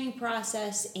extensive training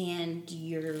process and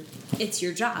it's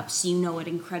your job, so you know it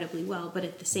incredibly well. But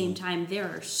at the same time, there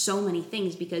are so many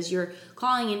things because you're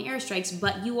calling in airstrikes,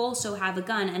 but you also have a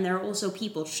gun and there are also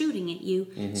people shooting at you.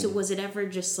 Mm-hmm. So was it ever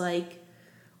just like,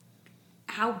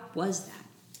 how was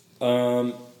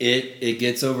that? It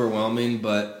gets overwhelming,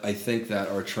 but I think that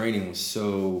our training was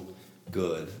so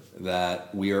good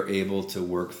that we are able to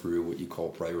work through what you call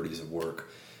priorities of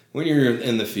work. When you're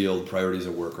in the field, priorities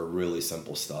of work are really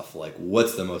simple stuff, like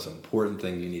what's the most important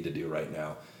thing you need to do right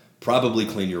now? Probably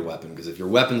clean your weapon, because if your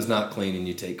weapon's not clean and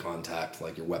you take contact,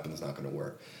 like your weapon's not going to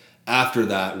work. After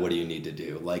that, what do you need to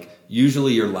do? Like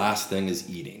usually your last thing is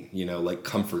eating, like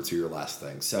comforts are your last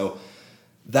thing. So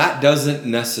that doesn't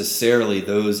necessarily,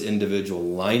 those individual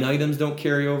line items don't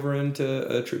carry over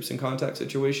into a troops in contact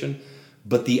situation,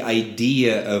 but the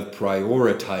idea of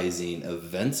prioritizing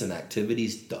events and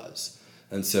activities does.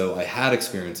 And so I had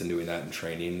experience in doing that in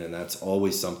training, and that's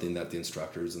always something that the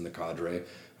instructors and the cadre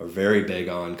are very big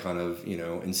on kind of,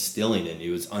 instilling in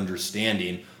you, is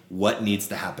understanding what needs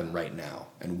to happen right now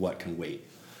and what can wait.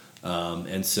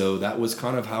 And so that was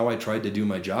kind of how I tried to do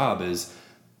my job, is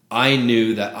I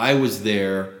knew that I was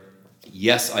there.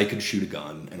 Yes, I could shoot a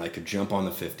gun, and I could jump on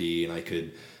the 50, and I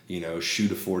could,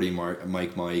 shoot a 40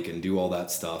 Mike and do all that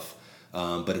stuff.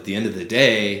 But at the end of the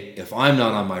day, if I'm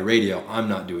not on my radio, I'm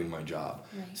not doing my job.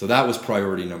 Right. So that was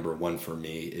priority number one for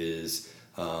me, is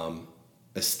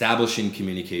establishing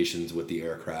communications with the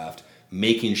aircraft,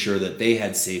 making sure that they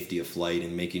had safety of flight,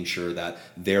 and making sure that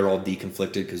they're all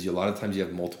deconflicted, because a lot of times you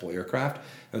have multiple aircraft.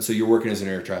 And so you're working as an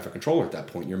air traffic controller at that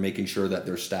point. You're making sure that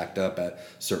they're stacked up at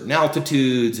certain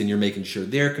altitudes, and you're making sure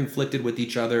they're conflicted with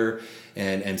each other,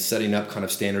 and setting up kind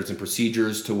of standards and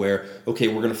procedures to where, okay,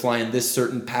 we're going to fly in this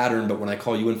certain pattern, but when I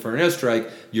call you in for an airstrike,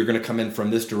 you're going to come in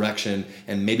from this direction,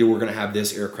 and maybe we're going to have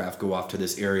this aircraft go off to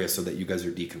this area so that you guys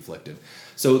are deconflicted.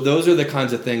 So those are the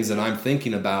kinds of things that I'm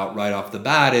thinking about right off the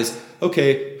bat, is,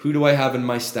 okay, who do I have in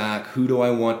my stack? Who do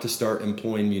I want to start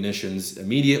employing munitions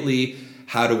immediately?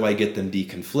 How do I get them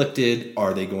deconflicted?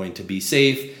 Are they going to be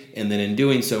safe? And then in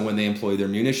doing so, when they employ their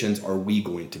munitions, are we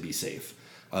going to be safe?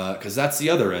 Because that's the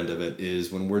other end of it, is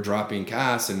when we're dropping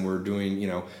CAS and we're doing,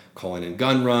 calling in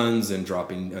gun runs and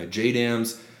dropping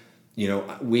JDAMs,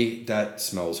 that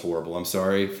smells horrible. I'm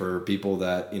sorry for people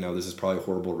that, this is probably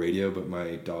horrible radio, but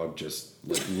my dog just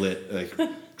lit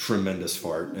a tremendous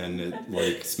fart, and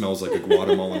it smells like a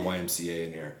Guatemalan YMCA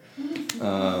in here.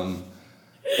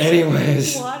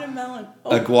 Anyways,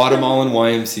 a Guatemalan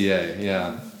YMCA,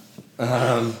 yeah.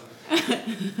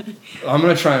 I'm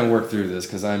going to try and work through this,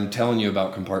 because I'm telling you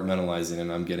about compartmentalizing,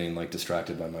 and I'm getting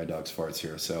distracted by my dog's farts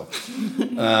here. So,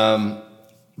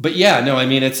 but yeah, no, I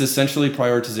mean, it's essentially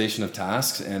prioritization of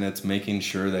tasks, and it's making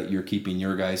sure that you're keeping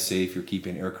your guys safe, you're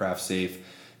keeping aircraft safe,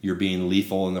 you're being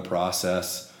lethal in the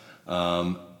process.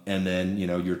 And then,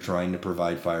 you're trying to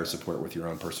provide fire support with your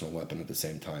own personal weapon at the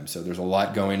same time. So there's a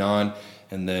lot going on.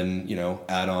 And then,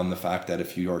 add on the fact that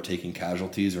if you are taking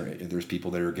casualties, or if there's people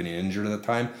that are getting injured at the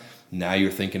time, now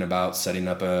you're thinking about setting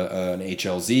up an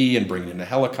HLZ and bringing in a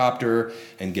helicopter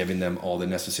and giving them all the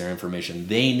necessary information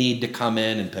they need to come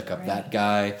in and pick up that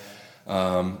guy.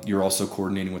 You're also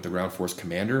coordinating with the ground force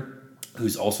commander,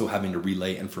 who's also having to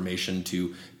relay information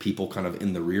to people kind of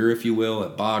in the rear, if you will,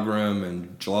 at Bagram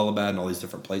and Jalalabad and all these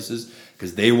different places,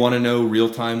 because they want to know real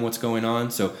time what's going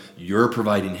on. So you're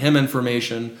providing him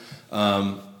information.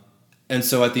 And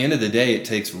so at the end of the day, it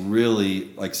takes really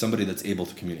somebody that's able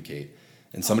to communicate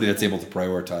and somebody that's able to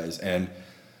prioritize. And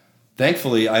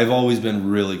thankfully, I've always been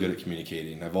really good at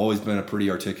communicating. I've always been a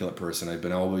pretty articulate person. I've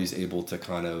been always able to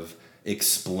kind of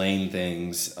explain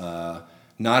things,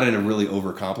 not in a really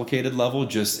overcomplicated level,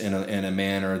 just in a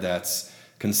manner that's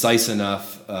concise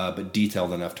enough, but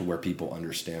detailed enough to where people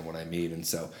understand what I mean. And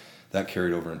so that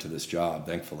carried over into this job,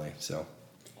 thankfully. So,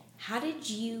 how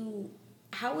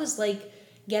was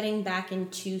getting back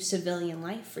into civilian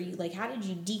life for you? How did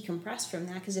you decompress from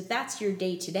that? Because if that's your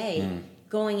day to day,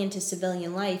 going into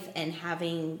civilian life and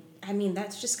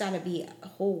that's just got to be a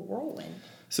whole whirlwind.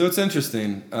 So it's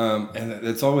interesting, and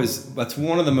that's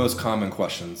one of the most common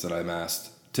questions that I'm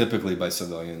asked, typically by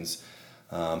civilians,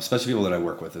 especially people that I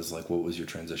work with, is what was your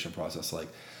transition process like?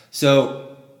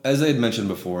 So, as I had mentioned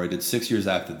before, I did 6 years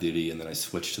active duty, and then I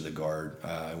switched to the Guard.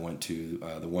 I went to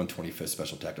the 125th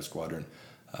Special Tactical Squadron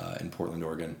in Portland,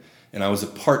 Oregon, and I was a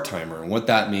part-timer, and what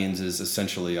that means is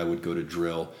essentially I would go to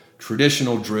drill.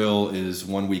 Traditional drill is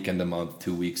 1 weekend a month,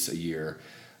 2 weeks a year.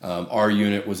 Our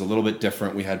unit was a little bit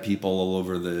different. We had people all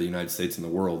over the United States and the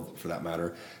world, for that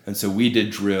matter. And so we did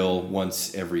drill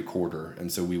once every quarter.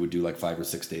 And so we would do 5 or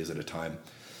 6 days at a time.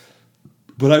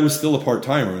 But I was still a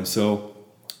part-timer. And so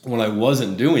when I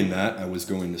wasn't doing that, I was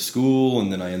going to school.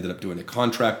 And then I ended up doing a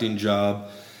contracting job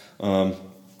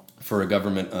for a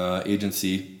government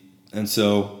agency. And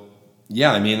so,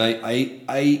 yeah,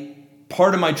 I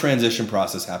part of my transition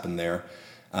process happened there.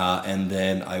 And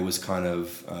then I was kind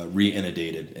of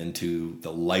re-inundated into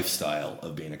the lifestyle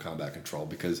of being a combat control,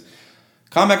 because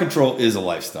combat control is a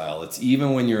lifestyle. It's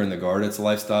even when you're in the Guard, it's a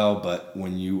lifestyle, but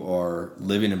when you are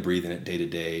living and breathing it day to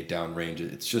day, downrange,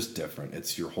 it's just different.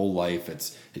 It's your whole life.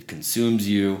 It consumes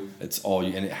you. It's all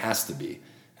you, and it has to be.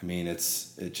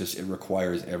 It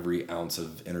requires every ounce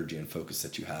of energy and focus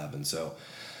that you have, and so.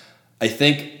 I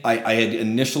think I had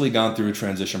initially gone through a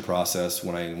transition process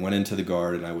when I went into the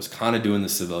Guard, and I was kind of doing the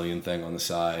civilian thing on the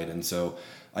side. And so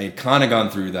I had kind of gone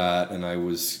through that, and I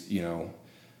was, I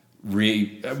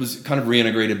was kind of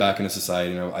reintegrated back into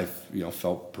society. I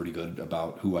felt pretty good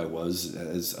about who I was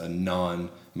as a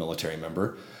non-military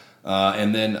member.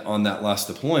 And then on that last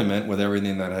deployment, with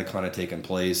everything that had kind of taken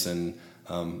place and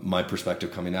my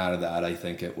perspective coming out of that, I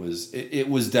think it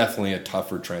was definitely a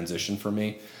tougher transition for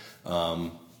me.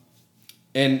 And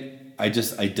I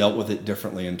dealt with it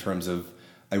differently in terms of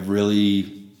I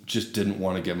really just didn't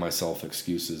want to give myself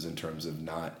excuses in terms of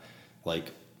not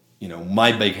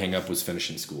my big hang up was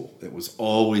finishing school. It was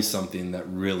always something that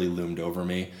really loomed over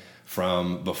me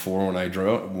from before when I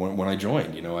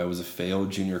joined. I was a failed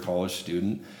junior college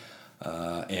student.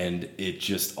 And it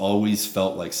just always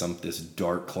felt like this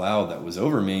dark cloud that was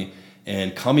over me.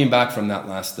 And coming back from that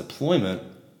last deployment,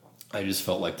 I just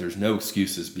felt like there's no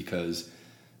excuses because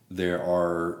there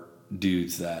are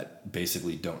dudes that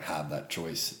basically don't have that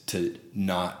choice to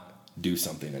not do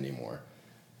something anymore,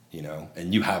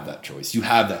 and you have that choice. You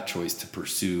have that choice to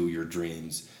pursue your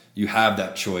dreams. You have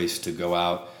that choice to go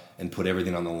out and put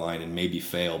everything on the line and maybe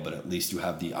fail, but at least you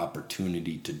have the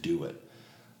opportunity to do it.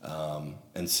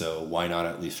 And so why not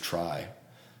at least try?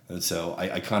 And so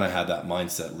I kind of had that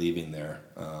mindset leaving there.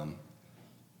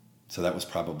 So that was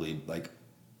probably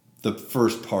the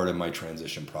first part of my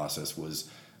transition process was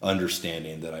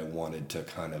understanding that I wanted to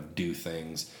kind of do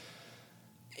things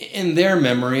in their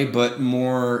memory, but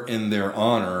more in their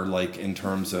honor, in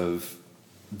terms of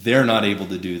they're not able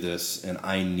to do this and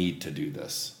I need to do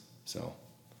this. So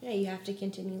yeah, you have to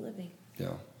continue living.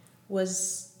 Yeah.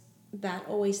 Was that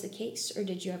always the case, or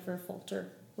did you ever falter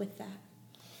with that?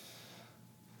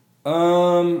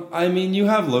 You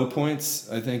have low points.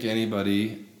 I think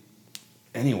anybody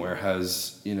anywhere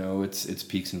has, its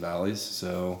peaks and valleys.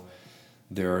 So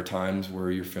there are times where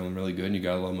you're feeling really good and you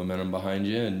got a little momentum behind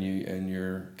you and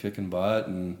you're kicking butt,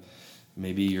 and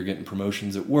maybe you're getting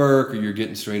promotions at work, or you're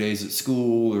getting straight A's at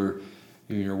school, or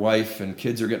your wife and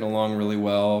kids are getting along really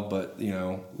well, but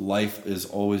life is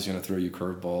always going to throw you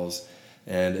curveballs.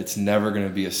 And it's never going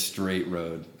to be a straight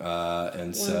road.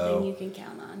 One thing you can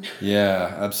count on.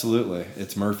 Yeah, absolutely.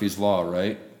 It's Murphy's Law,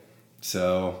 right?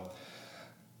 So,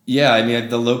 yeah,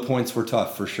 the low points were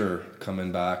tough for sure.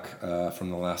 Coming back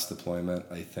from the last deployment,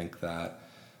 I think that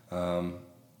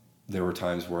there were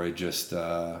times where I just,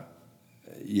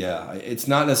 it's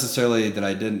not necessarily that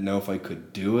I didn't know if I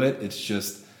could do it. It's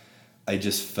just, I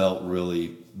just felt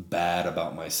really bad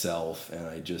about myself, and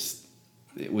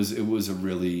it was a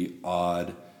really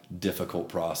odd, difficult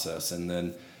process. And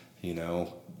then,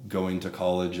 going to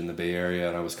college in the Bay Area,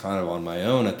 and I was kind of on my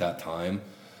own at that time.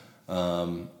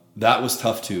 That was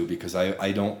tough too, because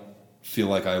I don't feel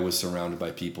like I was surrounded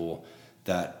by people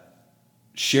that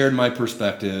shared my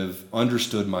perspective,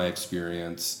 understood my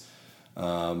experience.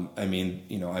 I'm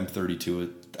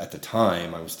 32 at the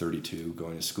time. I was 32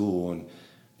 going to school, and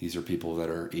these are people that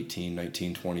are 18,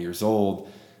 19, 20 years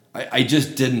old. I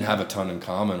just didn't have a ton in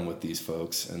common with these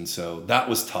folks, and so that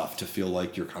was tough to feel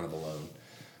like you're kind of alone.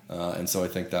 And so I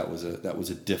think that was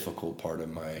a difficult part of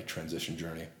my transition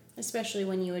journey. Especially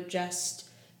when you had just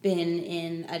been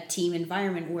in a team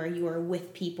environment where you are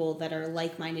with people that are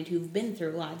like-minded who've been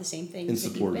through a lot of the same things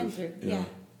that you've been through.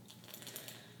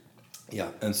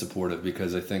 Yeah, and supportive,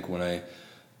 because I think when I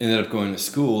ended up going to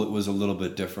school, it was a little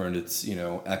bit different. It's,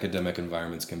 academic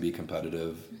environments can be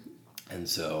competitive, and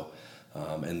so...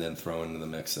 and then throw into the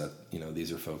mix that,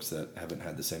 these are folks that haven't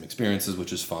had the same experiences,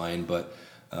 which is fine, but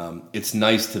it's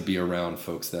nice to be around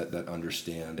folks that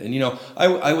understand. And,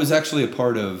 I was actually a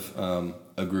part of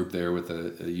a group there with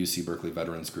a UC Berkeley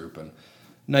veterans group, and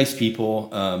nice people.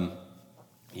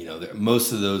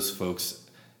 Most of those folks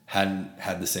hadn't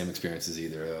had the same experiences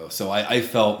either, though. So I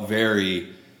felt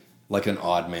very like an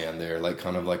odd man there,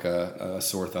 kind of like a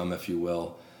sore thumb, if you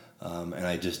will. And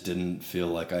I just didn't feel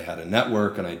like I had a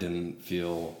network, and I didn't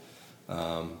feel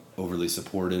overly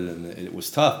supported, and it was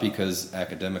tough because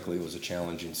academically it was a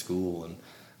challenging school, and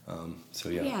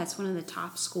Yeah, it's one of the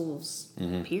top schools,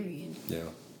 period. Yeah.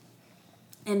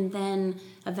 And then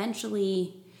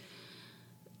eventually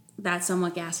that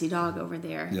somewhat gassy dog over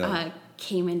there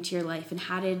came into your life, and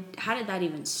how did that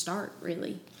even start,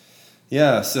 really?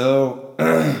 Yeah, so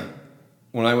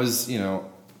when I was,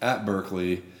 at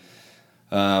Berkeley,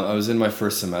 I was in my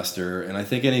first semester, and I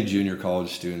think any junior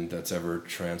college student that's ever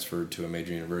transferred to a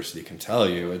major university can tell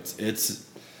you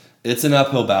it's an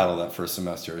uphill battle that first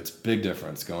semester. It's a big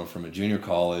difference going from a junior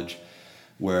college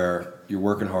where you're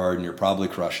working hard and you're probably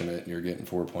crushing it and you're getting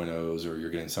 4.0s or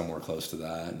you're getting somewhere close to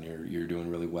that, and you're doing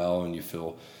really well and you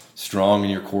feel strong in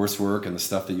your coursework and the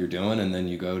stuff that you're doing, and then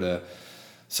you go to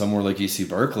somewhere like UC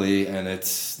Berkeley and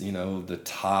it's, the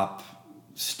top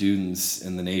students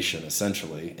in the nation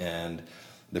essentially, and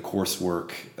the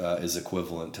coursework is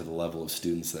equivalent to the level of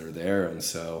students that are there. And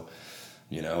so,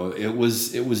 it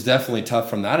was definitely tough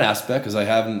from that aspect because I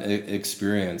haven't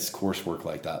experienced coursework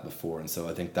like that before. And so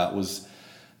I think that was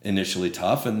initially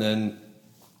tough. And then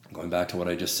going back to what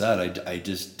I just said, I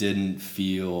just didn't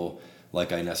feel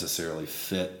like I necessarily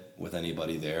fit with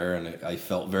anybody there. And I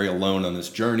felt very alone on this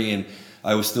journey. And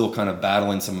I was still kind of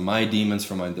battling some of my demons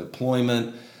from my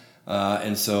deployment.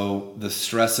 And so the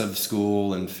stress of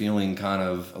school and feeling kind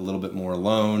of a little bit more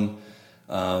alone,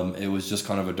 it was just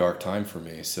kind of a dark time for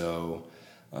me. So,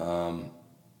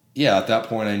 at that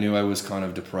point I knew I was kind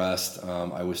of depressed.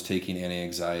 I was taking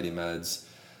anti-anxiety meds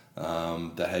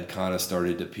that had kind of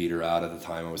started to peter out at the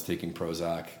time. I was taking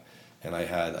Prozac, and I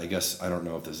had, I guess, I don't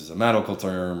know if this is a medical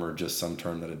term or just some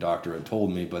term that a doctor had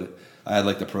told me, but I had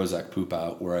like the Prozac poop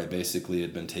out, where I basically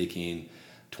had been taking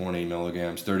 20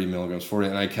 milligrams, 30 milligrams, 40,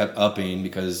 and I kept upping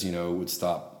because, it would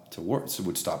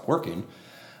stop working.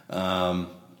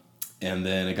 And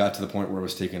then it got to the point where I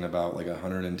was taking about like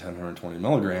 110, 120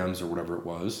 milligrams or whatever it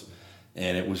was,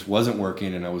 and it wasn't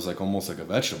working, and I was like almost like a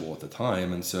vegetable at the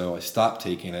time. And so I stopped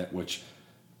taking it, which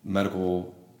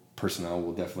medical personnel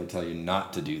will definitely tell you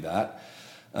not to do that.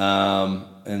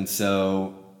 And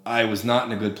so I was not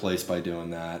in a good place by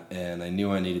doing that, and I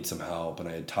knew I needed some help, and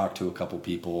I had talked to a couple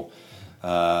people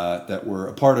that were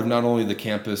a part of not only the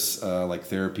campus like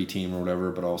therapy team or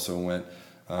whatever, but also went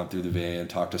through the VA and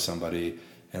talked to somebody.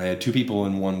 And I had two people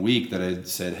in 1 week that had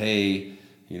said, hey,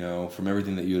 from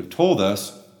everything that you have told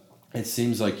us, it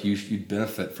seems like you'd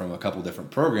benefit from a couple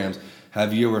different programs.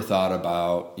 Have you ever thought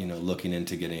about, looking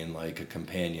into getting like a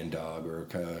companion dog or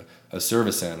a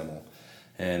service animal?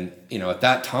 And, at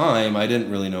that time, I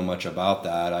didn't really know much about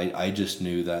that. I just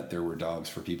knew that there were dogs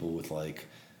for people with like,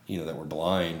 that were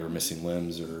blind or missing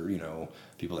limbs, or,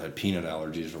 people that had peanut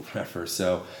allergies or whatever.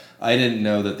 So I didn't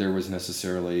know that there was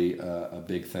necessarily a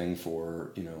big thing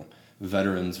for,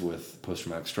 veterans with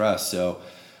post-traumatic stress. So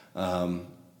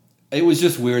it was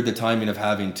just weird, the timing of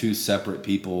having two separate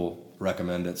people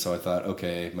recommend it. So I thought,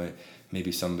 okay,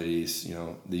 maybe somebody's,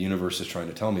 the universe is trying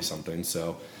to tell me something.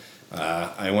 So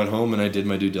I went home and I did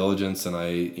my due diligence, and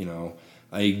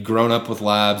I'd grown up with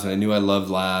labs, and I knew I loved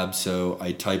labs, so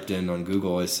I typed in on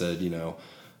Google, I said,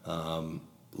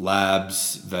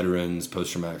 labs, veterans,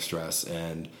 post-traumatic stress,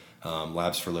 and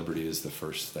Labs for Liberty is the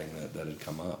first thing that had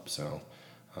come up. So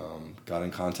got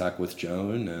in contact with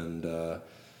Joan, and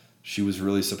she was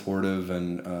really supportive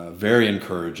and very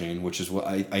encouraging, which is what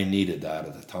I needed that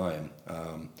at the time.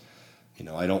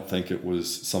 I don't think it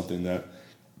was something that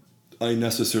I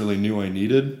necessarily knew I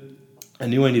needed. I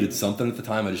knew I needed something at the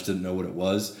time, I just didn't know what it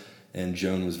was. And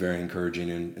Joan was very encouraging,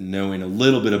 and knowing a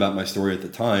little bit about my story at the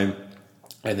time,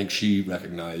 I think she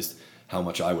recognized how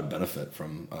much I would benefit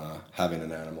from having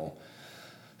an animal.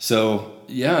 So,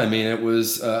 it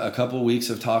was a couple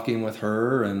weeks of talking with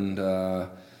her and,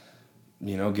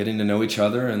 getting to know each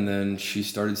other. And then she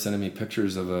started sending me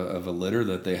pictures of a litter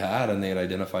that they had, and they had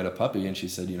identified a puppy. And she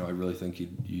said, I really think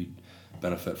you'd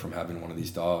benefit from having one of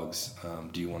these dogs.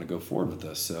 Do you want to go forward with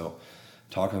this? So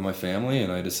talked with my family,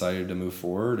 and I decided to move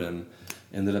forward and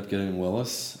ended up getting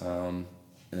Willis.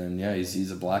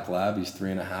 He's a black lab. He's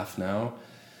 3.5 now.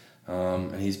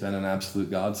 And he's been an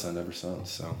absolute godsend ever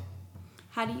since. So,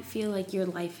 how do you feel like your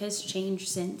life has changed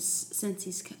since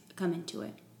he's come into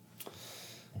it?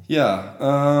 Yeah.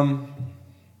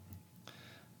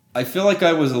 I feel like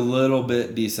I was a little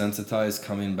bit desensitized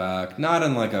coming back, not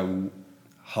in like a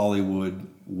Hollywood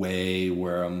way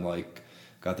where I'm like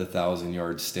got the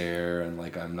 1,000-yard stare and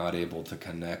like I'm not able to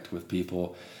connect with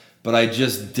people, but I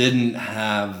just didn't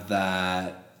have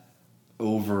that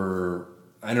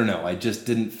I just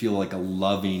didn't feel like a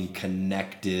loving,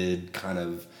 connected kind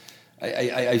of,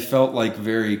 I felt like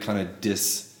very kind of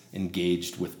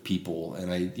disengaged with people.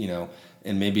 And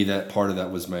and maybe that part of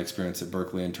that was my experience at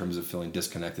Berkeley in terms of feeling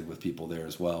disconnected with people there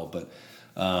as well. But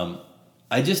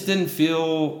I just didn't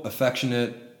feel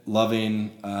affectionate,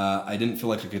 loving. I didn't feel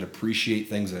like I could appreciate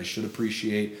things that I should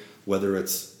appreciate, whether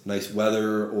it's nice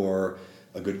weather or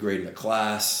a good grade in a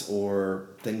class or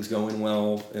things going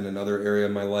well in another area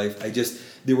of my life.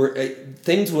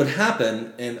 Things would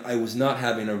happen, and I was not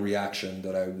having a reaction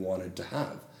that I wanted to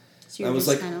have. So you're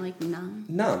just kind of like numb?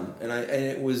 Numb. And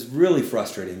it was really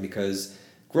frustrating because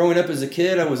growing up as a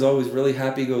kid, I was always really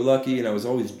happy-go-lucky, and I was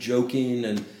always joking,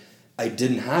 and I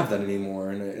didn't have that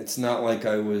anymore. And it's not like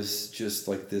I was just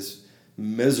like this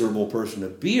miserable person to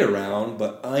be around,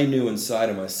 but I knew inside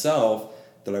of myself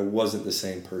that I wasn't the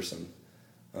same person.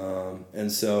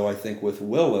 And so I think with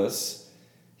Willis,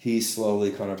 he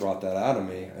slowly kind of brought that out of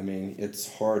me. I mean,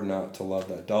 it's hard not to love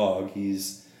that dog.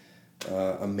 He's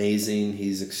amazing.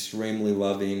 He's extremely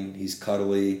loving. He's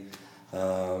cuddly.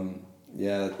 Talking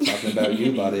about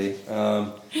you, buddy.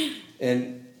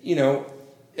 And,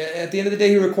 at the end of the day,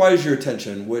 he requires your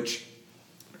attention, which,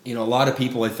 a lot of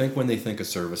people, I think when they think of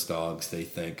service dogs, they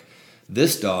think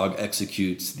this dog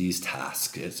executes these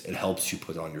tasks. It helps you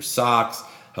put on your socks,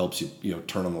 helps you,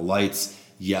 turn on the lights.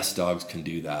 Yes, dogs can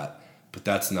do that, but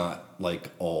that's not like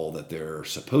all that they're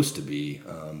supposed to be.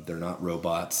 They're not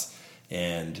robots.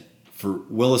 And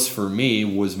Willis, for me,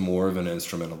 was more of an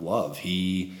instrument of love.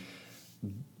 He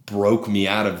broke me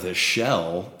out of this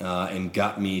shell and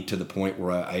got me to the point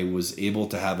where I was able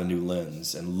to have a new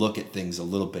lens and look at things a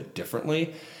little bit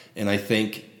differently. And I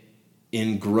think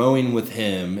in growing with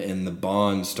him, and the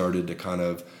bond started to kind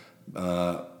of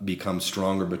become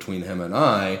stronger between him and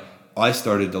I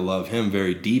started to love him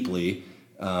very deeply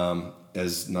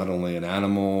as not only an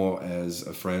animal, as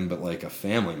a friend, but like a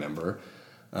family member.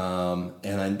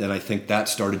 Then I think that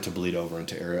started to bleed over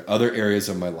into other areas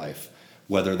of my life,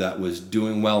 whether that was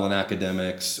doing well in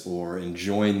academics or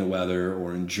enjoying the weather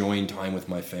or enjoying time with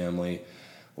my family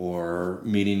or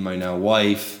meeting my now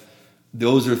wife.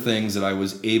 Those are things that I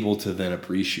was able to then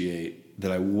appreciate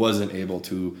that I wasn't able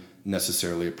to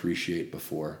necessarily appreciate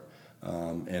before.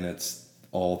 And it's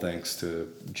all thanks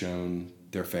to Joan,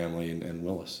 their family, and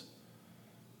Willis.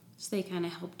 So they kind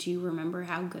of helped you remember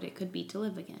how good it could be to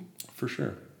live again. For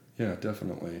sure. Yeah,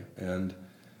 definitely. And,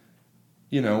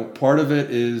 part of it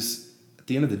is, at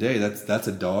the end of the day, that's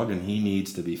a dog, and he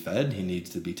needs to be fed. He needs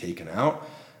to be taken out.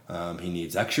 He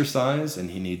needs exercise, and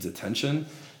he needs attention.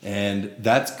 And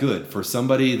that's good for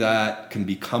somebody that can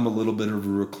become a little bit of a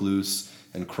recluse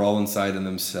and crawl inside of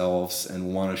themselves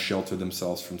and want to shelter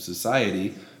themselves from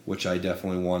society, which I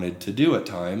definitely wanted to do at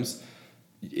times.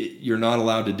 You're not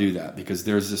allowed to do that because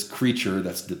there's this creature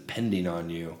that's depending on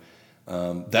you,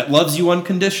 that loves you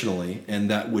unconditionally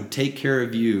and that would take care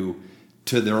of you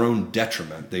to their own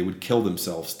detriment. They would kill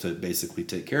themselves to basically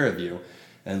take care of you.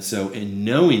 And so in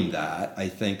knowing that, I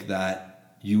think that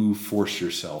you force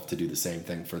yourself to do the same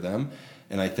thing for them.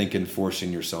 And I think in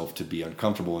forcing yourself to be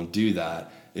uncomfortable and do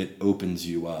that, it opens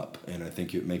you up. And I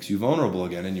think it makes you vulnerable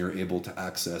again, and you're able to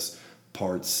access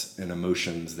parts and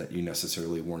emotions that you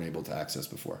necessarily weren't able to access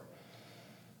before.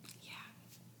 Yeah.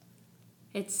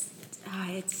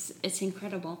 It's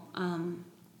incredible.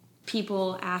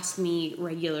 People ask me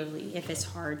regularly if it's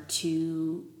hard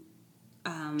to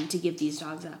give these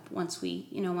dogs up once we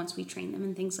train them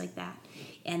and things like that.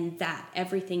 And that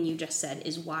everything you just said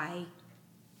is why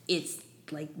it's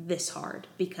like this hard,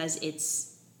 because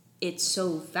it's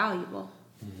so valuable.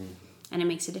 Mm-hmm. And it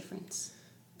makes a difference.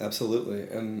 Absolutely.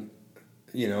 And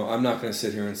I'm not going to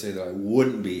sit here and say that I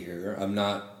wouldn't be here. I'm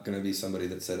not going to be somebody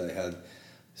that said I had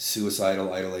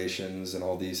suicidal idolations and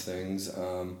all these things.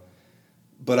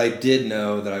 But I did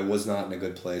know that I was not in a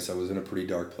good place. I was in a pretty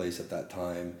dark place at that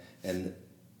time. And,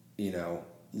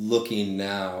 looking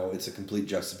now, it's a complete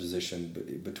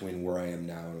juxtaposition between where I am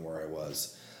now and where I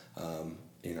was.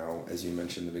 As you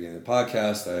mentioned at the beginning of the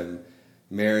podcast, I'm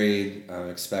married, I'm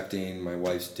expecting, my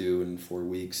wife's due in 4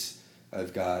 weeks.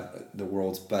 I've got the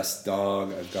world's best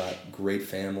dog. I've got great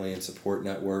family and support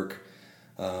network.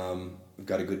 I've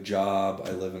got a good job.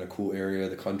 I live in a cool area of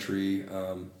the country.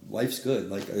 Life's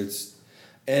good.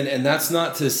 And that's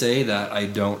not to say that I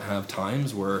don't have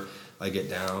times where I get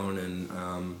down and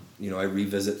I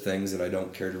revisit things that I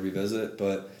don't care to revisit.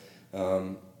 But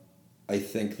I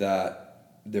think that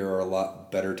there are a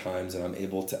lot better times that I'm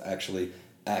able to actually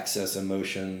access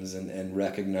emotions and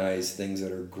recognize things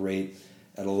that are great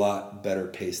at a lot better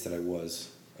pace than I was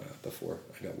before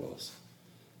I got Willis.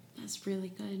 That's really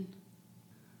good.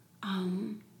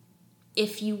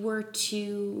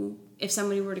 If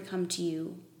somebody were to come to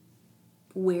you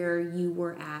where you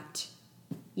were at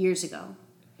years ago,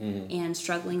 mm-hmm. and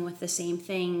struggling with the same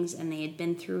things, and they had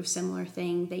been through a similar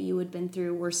thing that you had been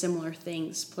through, or similar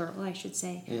things, plural, I should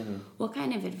say, mm-hmm. what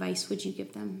kind of advice would you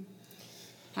give them,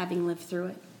 having lived through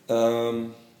it?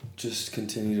 Just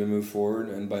continue to move forward,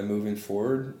 and by moving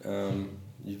forward,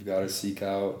 you've got to seek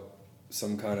out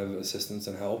some kind of assistance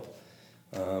and help.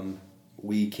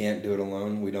 We can't do it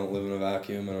alone. We don't live in a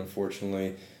vacuum, and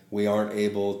unfortunately, we aren't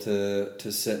able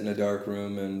to sit in a dark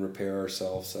room and repair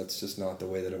ourselves. That's just not the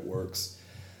way that it works.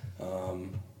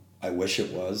 I wish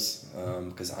it was,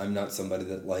 because I'm not somebody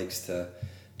that likes to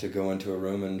go into a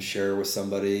room and share with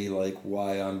somebody like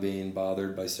why I'm being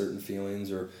bothered by certain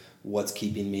feelings or what's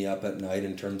keeping me up at night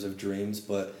in terms of dreams.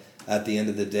 But at the end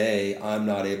of the day, I'm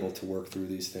not able to work through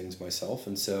these things myself.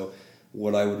 And so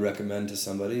what I would recommend to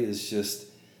somebody is just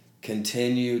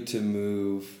continue to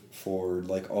move forward,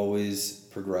 like always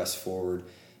progress forward.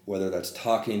 whether that's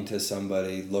talking to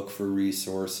somebody, look for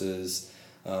resources.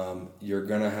 You're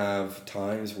going to have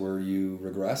times where you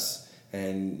regress,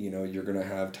 and you're going to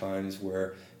have times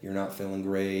where you're not feeling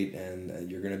great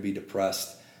and you're going to be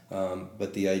depressed.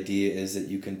 But the idea is that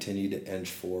you continue to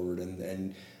inch forward,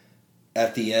 and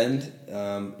at the end,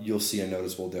 you'll see a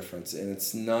noticeable difference. And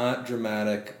it's not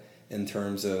dramatic in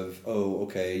terms of,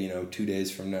 2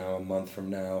 days from now, a month from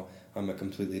now, I'm a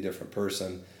completely different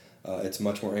person. It's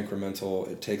much more incremental.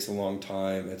 It takes a long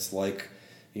time. It's like,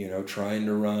 trying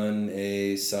to run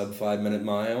a sub 5-minute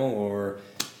mile, or,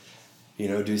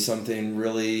 do something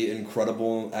really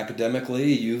incredible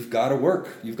academically. You've got to work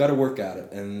at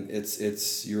it. And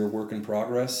it's your work in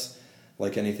progress,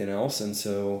 like anything else. And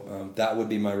so that would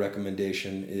be my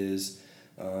recommendation is,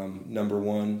 number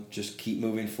one, just keep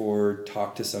moving forward,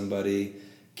 talk to somebody,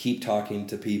 keep talking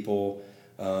to people,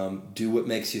 do what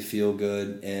makes you feel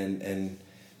good, and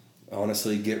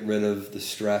honestly get rid of the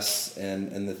stress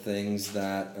and the things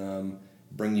that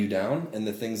bring you down, and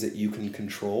the things that you can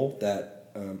control that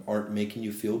aren't making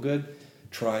you feel good.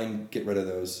 Try and get rid of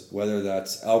those, whether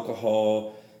that's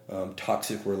alcohol,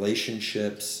 toxic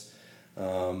relationships,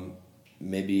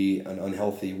 maybe an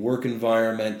unhealthy work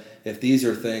environment. If these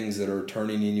are things that are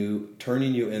turning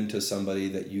you into somebody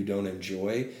that you don't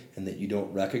enjoy and that you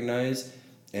don't recognize,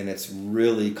 and it's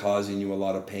really causing you a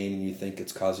lot of pain and you think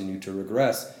it's causing you to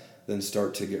regress, then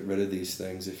start to get rid of these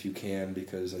things if you can,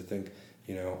 because I think,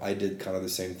 I did kind of the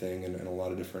same thing in a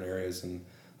lot of different areas, and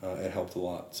it helped a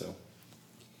lot. So,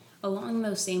 along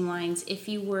those same lines, if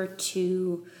you were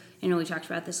to, we talked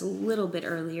about this a little bit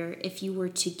earlier, if you were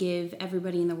to give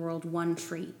everybody in the world one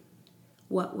trait,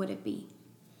 what would it be?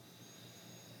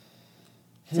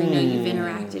 So I know you've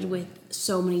interacted with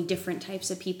so many different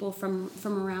types of people from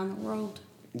around the world.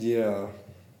 Yeah.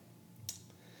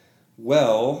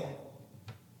 Well,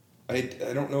 I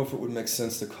don't know if it would make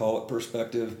sense to call it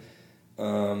perspective.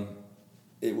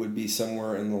 It would be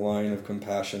somewhere in the line of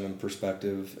compassion and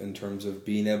perspective in terms of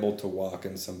being able to walk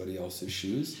in somebody else's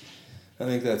shoes. I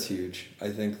think that's huge. I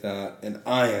think that, and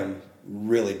I am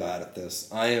really bad at this.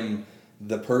 I am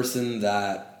the person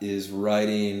that is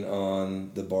riding on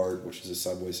the BART, which is a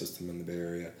subway system in the Bay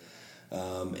Area,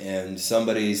 and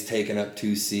somebody's taking up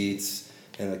 2 seats,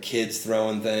 and a kid's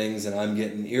throwing things, and I'm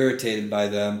getting irritated by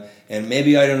them, and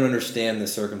maybe I don't understand the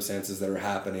circumstances that are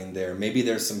happening there. Maybe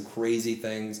there's some crazy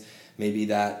things. Maybe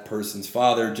that person's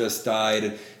father just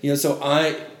died. So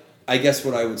I guess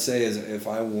what I would say is, if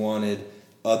I wanted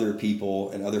other people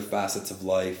and other facets of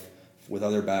life with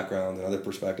other backgrounds and other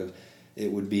perspectives,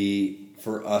 it would be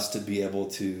for us to be able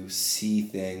to see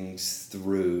things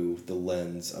through the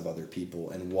lens of other people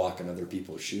and walk in other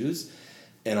people's shoes.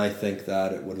 And I think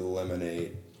that it would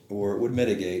eliminate, or it would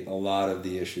mitigate, a lot of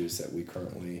the issues that we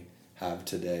currently have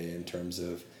today in terms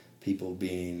of people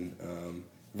being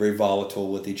very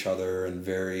volatile with each other and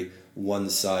very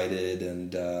one-sided.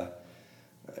 And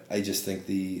I just think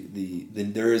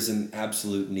there is an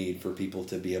absolute need for people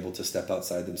to be able to step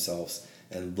outside themselves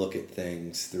and look at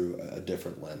things through a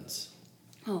different lens.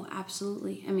 Oh,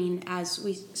 absolutely. I mean, as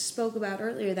we spoke about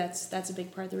earlier, that's a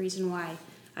big part of the reason why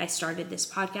I started this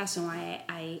podcast and why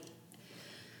I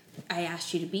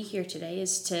asked you to be here today,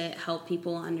 is to help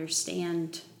people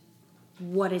understand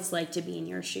what it's like to be in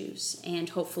your shoes, and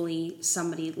hopefully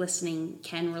somebody listening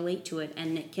can relate to it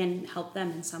and it can help them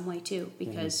in some way too,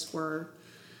 because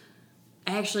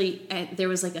there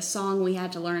was like a song we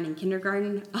had to learn in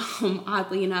kindergarten,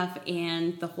 oddly enough,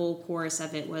 and the whole chorus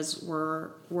of it was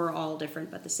we're all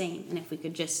different but the same. And if we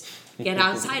could just get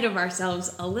outside of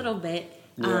ourselves a little bit,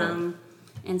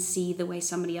 and see the way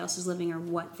somebody else is living or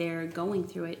what they're going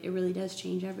through, it really does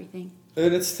change everything.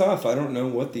 And it's tough. I don't know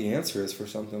what the answer is for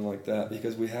something like that,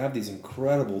 because we have these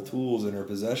incredible tools in our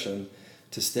possession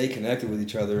to stay connected with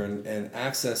each other and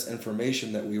access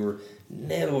information that we were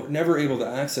never able to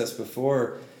access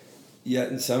before. Yet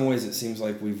in some ways it seems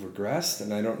like we've regressed,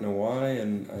 and I don't know why,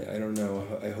 and I don't know.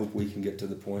 I hope we can get to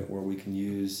the point where we can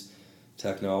use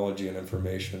technology and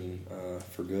information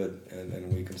for good,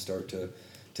 and we can start to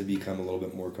become a little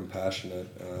bit more compassionate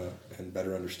and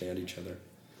better understand each other.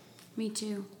 Me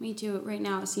too. Right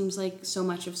now it seems like so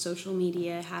much of social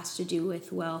media has to do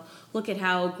with, well, look at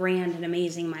how grand and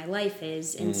amazing my life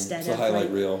is, instead of it's a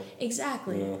highlight reel.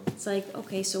 Exactly. Yeah. It's like,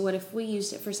 okay, so what if we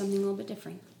used it for something a little bit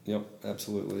different? Yep,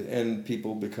 absolutely. And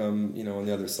people become, on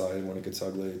the other side, when it gets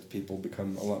ugly, people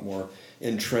become a lot more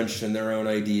entrenched in their own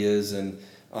ideas. And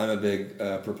I'm a big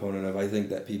proponent of, I think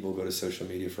that people go to social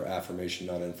media for affirmation,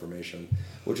 not information,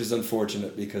 which is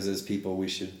unfortunate, because as people we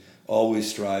should always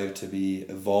strive to be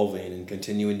evolving and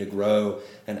continuing to grow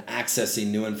and accessing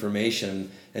new information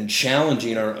and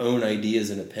challenging our own ideas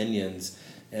and opinions.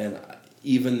 And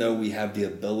even though we have the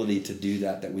ability to do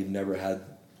that we've never had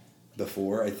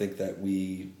before, I think that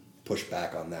we push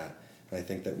back on that. And I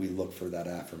think that we look for that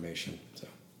affirmation. So,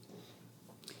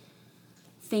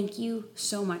 thank you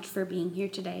so much for being here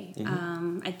today.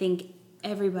 Mm-hmm. I think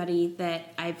everybody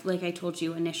that like I told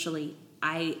you initially,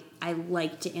 I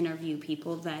like to interview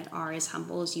people that are as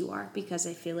humble as you are, because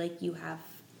I feel like you have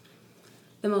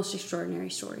the most extraordinary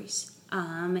stories.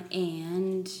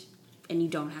 And you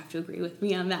don't have to agree with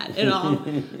me on that at all.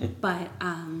 But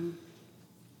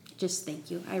just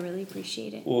thank you. I really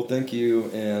appreciate it. Well, thank you.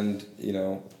 And,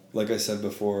 like I said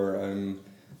before,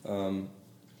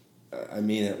 I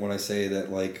mean it when I say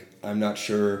that, like, I'm not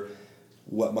sure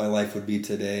what my life would be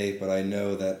today, but I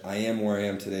know that I am where I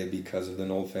am today because of the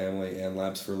Knoll family and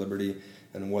Labs for Liberty,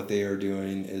 and what they are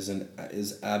doing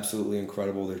is absolutely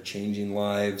incredible. They're changing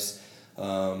lives.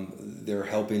 They're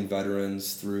helping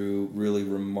veterans through really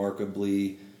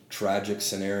remarkably tragic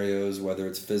scenarios, whether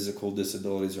it's physical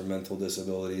disabilities or mental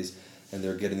disabilities, and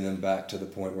they're getting them back to the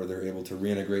point where they're able to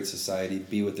reintegrate society,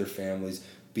 be with their families,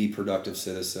 be productive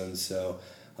citizens. So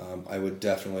I would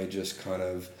definitely just kind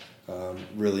of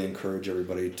really encourage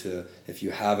everybody to, if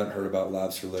you haven't heard about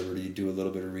Labs for Liberty, do a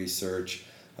little bit of research,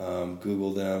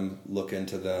 Google them, look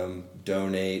into them,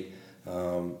 donate.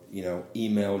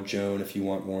 Email Joan if you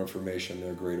want more information.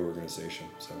 They're a great organization.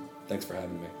 So thanks for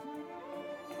having me.